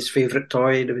everybody's favourite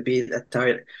toy. It would be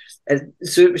Italian. And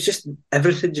so it was just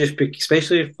everything,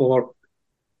 especially for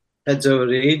kids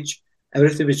our age,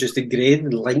 everything was just ingrained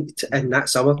and linked in that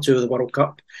summer to the World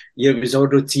Cup. It was on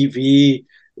TV.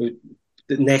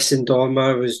 Nessun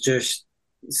Dorma was just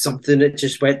something that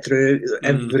just went through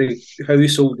every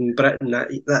household in Britain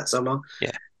that summer.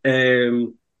 Yeah.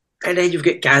 And then you've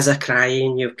got Gaza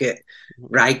crying, you've got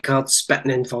Rijkaard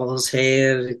spitting in Fuller's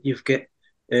hair, you've got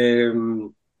Klinsmann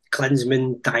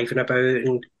diving about,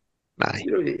 and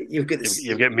you've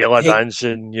got Mila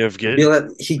dancing, you've got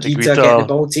Higuita getting the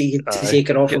ball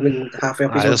taken off him in halfway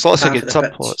up. There's lots of good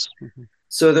subplots.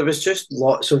 So there was just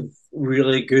lots of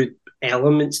really good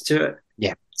elements to it.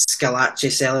 Yeah, Scalacci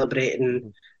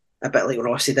celebrating a bit like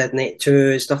Rossi did in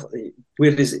 '82 and stuff.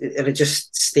 Whereas it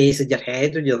just stays in your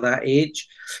head when you're that age.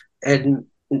 And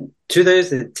in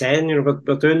 2010,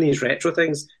 we're doing these retro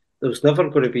things. There's never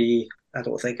going to be, I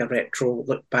don't think, a retro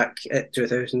look back at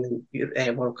 2000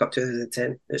 World Cup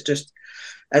 2010. It's just,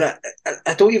 and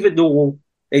I don't even know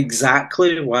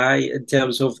exactly why, in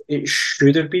terms of it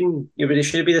should have been, it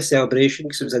should have been a celebration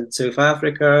because it was in South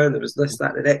Africa and there was this,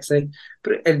 that, and the next thing.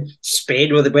 But in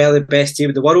Spain were the best team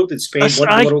in the world, and Spain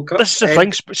won the World Cup. This is the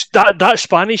thing, that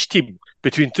Spanish team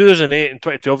between 2008 and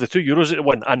 2012, the 2 Euros that they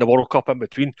won and the World Cup in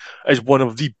between, is one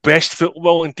of the best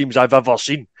footballing teams I've ever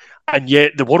seen. And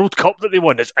yet the World Cup that they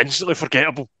won is instantly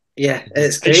forgettable. Yeah,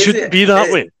 it's crazy. It shouldn't be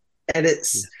that way. And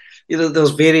it's,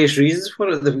 there's various reasons for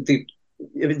it. The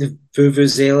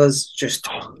vuvuzelas just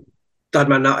done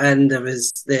my nut in. There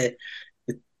was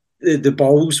the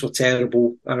balls were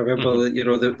terrible. I remember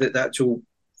the actual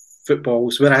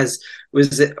footballs. Whereas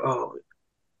was it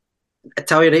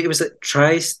Italian? Was it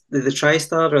the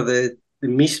TriStar or the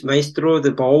Maestro?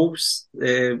 The balls.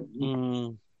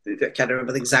 I can't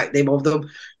remember the exact name of them,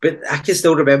 but I can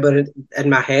still remember in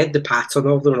my head the pattern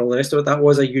of them and all the rest of it. That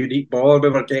was a unique ball. I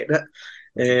remember getting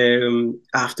it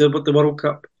after the World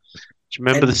Cup. Do you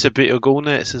remember the Sabuto goal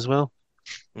nets as well?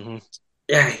 Mm-hmm.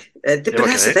 Yeah, but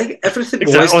that's the thing. Everything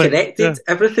was Exactly. connected. Yeah.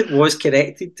 Everything was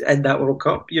connected in that World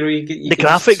Cup. You know, you The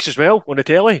graphics as well on the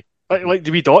telly, like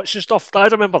the wee dots and stuff. I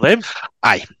remember them.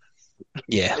 Aye.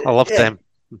 Yeah, I loved them.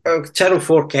 Channel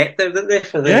 4 kept them, didn't they?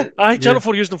 For Channel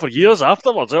 4 used them for years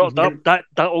afterwards. Mhm. That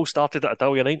all started at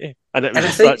Italia 90, and it was And I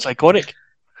think- that's iconic.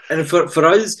 And for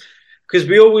us, because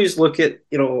we always look at,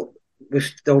 you know,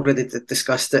 we've already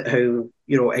discussed it, how, you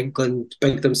know, England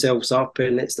big themselves up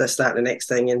and it's this, that, and the next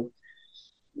thing. And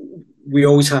we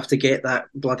always have to get that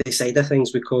bloody side of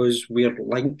things because we're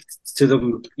linked to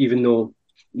them, even though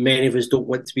many of us don't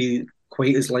want to be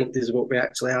quite as linked as what we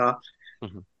actually are.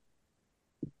 Mhm.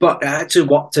 But it actually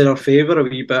worked in our favour a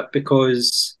wee bit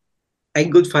because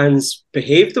England fans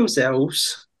behaved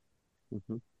themselves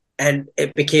Mhm. and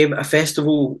it became a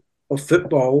festival of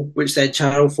football, which then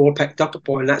Channel 4 picked up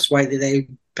upon. That's why they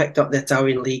then picked up the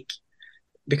Italian League,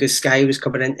 because Sky was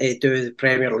coming in to do the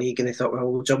Premier League and they thought,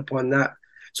 well, we'll jump on that.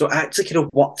 So it actually kind of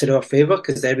worked in our favour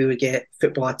because then we would get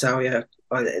Football Italia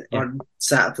on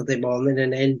Saturday morning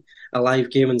and then a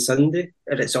live game on Sunday.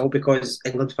 And it's all because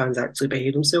England fans actually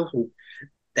behaved themselves. And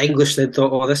the English then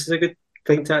thought, oh, this is a good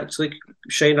thing to actually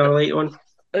shine our light on.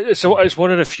 So it's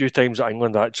one of the few times that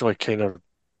England actually kind of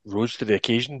rose to the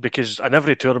occasion, because in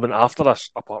every tournament after this,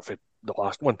 apart from the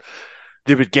last one,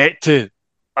 they would get to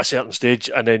a certain stage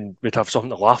and then we'd have something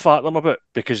to laugh at them about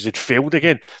because they'd failed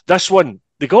again. This one,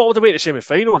 they got all the way to the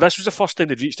semi-final. This was the first time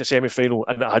they'd reached the semi-final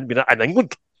and it hadn't been in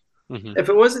England. Mhm.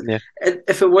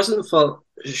 If it wasn't for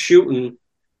shooting,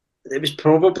 it was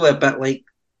probably a bit like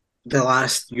the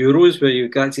last Euros where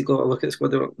you actually got to look at the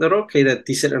squad. They're all kind of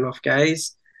decent enough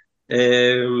guys.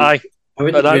 Aye. I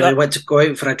wouldn't really want to go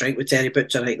out for a drink with Terry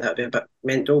Butcher. I think that'd be a bit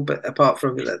mental. But apart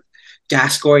from that,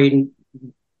 Gascoigne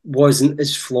wasn't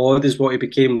as flawed as what he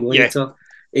became later.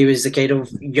 He was the kind of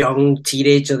young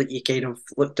teenager that you kind of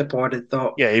looked upon and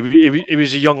thought, Yeah, he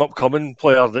was a young upcoming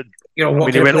player that, you know, I what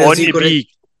mean, he kind of went player on is he to gonna- be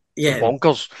yeah,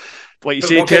 bonkers. Like you But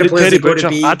say, what kind of player is Terry he gonna Butcher.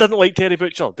 be? I didn't like Terry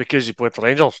Butcher because he played for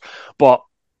Rangers, but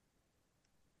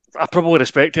I probably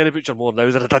respect Terry Butcher more now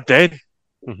than I did then.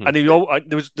 Mhm.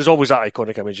 And there's always that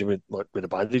iconic image with the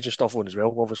bandage and stuff on as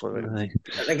well, obviously. Right? Aye.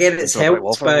 and again, it's It's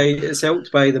not quite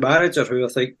helped by the manager, who I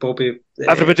think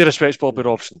Everybody respects Bobby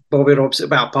Robson. Bobby Robson.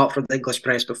 Well, apart from the English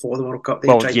press before the World Cup, they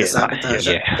tried to sabotage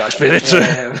it. That's very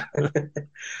true.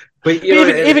 But you know,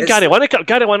 Even Gary Lineker.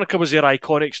 Gary Lineker was their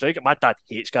iconic striker. My dad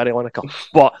hates Gary Lineker,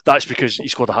 but that's because he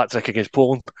scored a hat trick against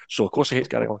Poland. So of course he hates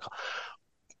Gary Lineker.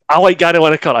 I like Gary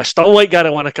Lineker. I still like Gary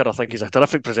Lineker. I think he's a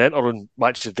terrific presenter on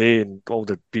Match of the Day and all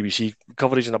the BBC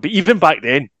coverage and that. But even back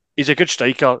then, he's a good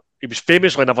striker. He was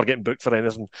famously never getting booked for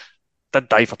anything. Did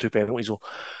die for 2 penalties though.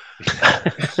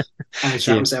 and he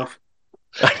shot himself.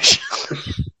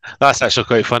 That's actually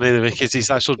quite funny because he's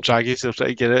actually dragging himself trying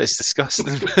to get it. It's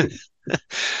disgusting.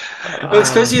 Well, it's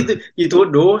because you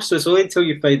don't know, so it's only until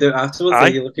you find out afterwards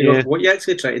that you're looking up what you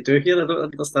actually try to do here. I don't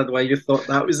understand why you thought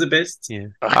that was the best. Yeah.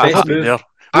 Best move. There.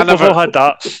 I We've never- all had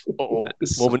that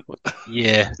moment.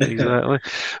 Yeah, exactly.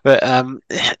 But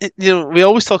you know, we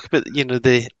always talk about, you know,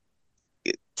 the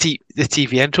TV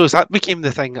intros. That became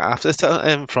the thing after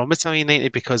from Italian 90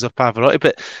 because of Pavarotti.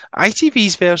 But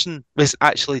ITV's version was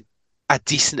actually a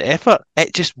decent effort.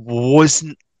 It just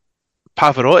wasn't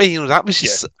Pavarotti. You know, that was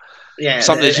just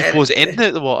something that just blows anything out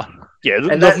of the water. Yeah,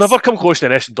 And they've never come close to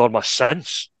an Essen Dorma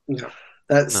since. No,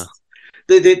 that's No.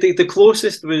 The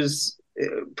closest was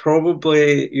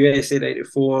probably USA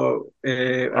 '94.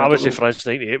 I would say France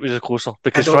 98 was the closer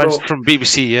because I don't France, know. From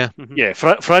BBC, yeah. Mhm. yeah,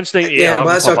 France 98. Yeah, well,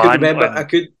 that's what I could remember. I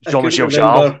couldn't Jean-Michel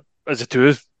remember. Jarre as the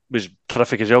two was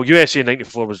terrific as well. USA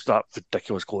 94 was that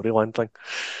ridiculous Gloryland thing.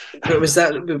 But was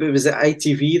it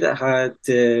ITV that had?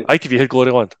 ITV had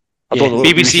Gloryland. I Yeah, don't know.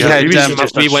 BBC had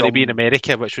just We had Want to some- Be in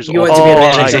America, which was You Want awful. to Be in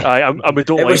Oh, America. and we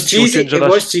don't It like was cheesy. show tunes in It this.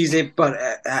 was cheesy, but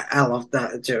I loved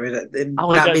that. Do you know what I mean? I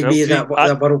like That that made as me well.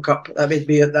 that World Cup. That made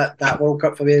me that World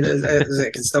Cup for me. As I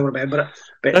can still remember it.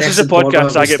 But This is the Essen Dorma podcast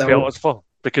I was get still- pelted for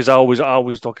because I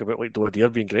always talk about like Doa Deer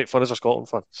being great fun as a Scotland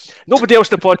fan. Nobody else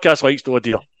in the podcast likes Doa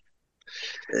Deer.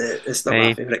 It's not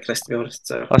my favourite, Chris, to be honest.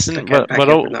 So Listen, I can't back we're up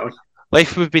all- on that one.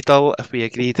 Life would be dull if we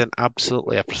agreed on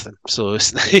absolutely everything. So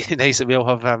it's nice that we all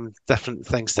have different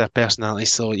things to our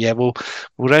personalities. So yeah, we'll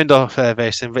round off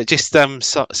very soon. But just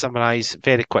summarise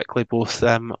very quickly both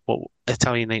what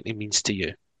Italian 90 means to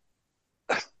you.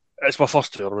 It's my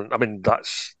first tournament. I mean,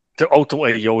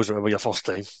 ultimately you always remember your first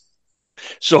time.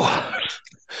 So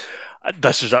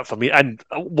this is it for me. And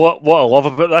what I love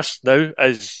about this now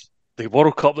is the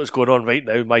World Cup that's going on right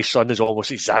now. My son is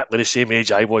almost exactly the same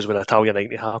age I was when Italia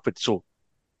 90 happened. So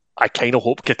I kind of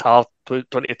hope Qatar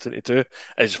 2022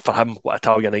 is for him what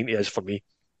Italia 90 is for me.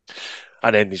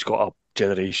 And then he's got a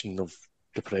generation of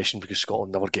depression because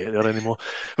Scotland never get there anymore.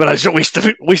 Whereas at least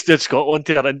Scotland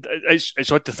there, and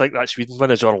it's odd to think that Sweden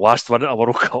win is our last win at a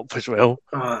World Cup as well.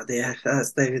 Oh, yeah,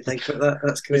 that's not even think about that.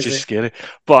 That's crazy. Which is scary.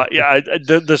 But yeah,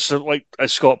 there's some, like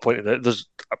as Scott pointed out, there's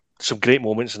some great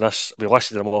moments in this. We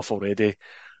listed them off already,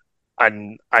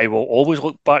 and I will always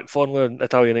look back fondly on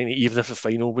Italia 90, even if the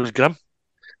final was grim.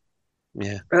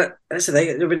 Yeah, that's the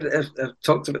thing. I mean, I've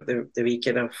talked about the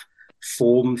weekend of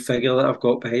foam figure that I've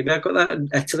got behind me. I got that in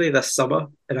Italy this summer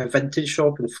in a vintage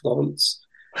shop in Florence.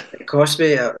 It cost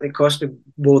me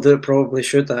more than it probably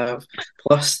should have.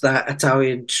 Plus that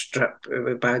Italian strip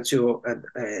with Baggio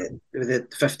and with the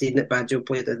 15 that Baggio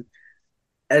played in,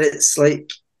 and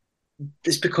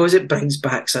it's because it brings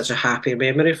back such a happy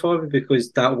memory for me,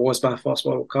 because that was my first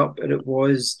World Cup, and it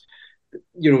was,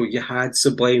 you had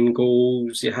sublime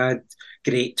goals, you had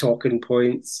great talking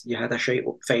points, you had a shite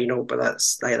final, but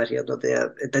that's neither here nor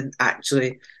there. It didn't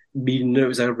actually mean it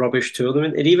was a rubbish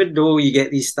tournament. And even though you get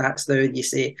these stats now and you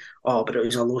say, oh, but it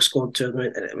was a low scored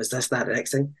tournament and it was this, that, and the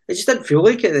next thing, it just didn't feel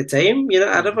like it at the time.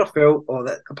 I never felt,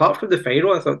 that apart from the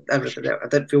final, I thought everything else, I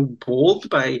didn't feel bored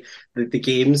by the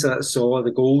games that I saw, the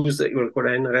goals that were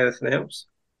going in, or anything else.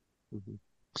 Mm-hmm.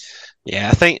 Yeah,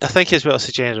 I think as well it's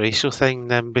a generational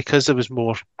thing, because there was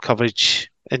more coverage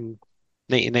in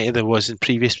 1990 there was in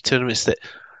previous tournaments, that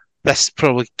this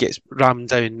probably gets rammed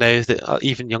down now, that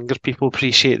even younger people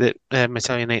appreciate that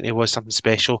Italia 90 was something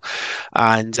special.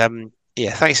 And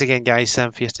thanks again, guys,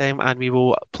 for your time. And we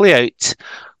will play out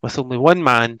with only one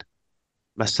man,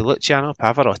 Mr. Luciano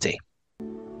Pavarotti.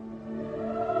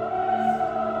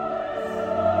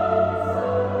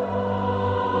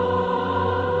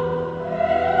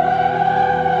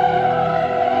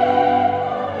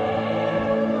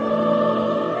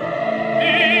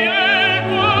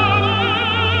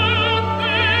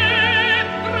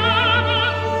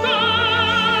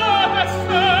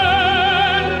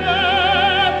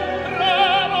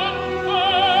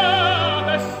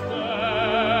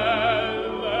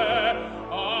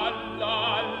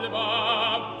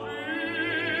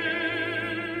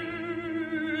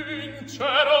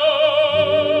 Cielo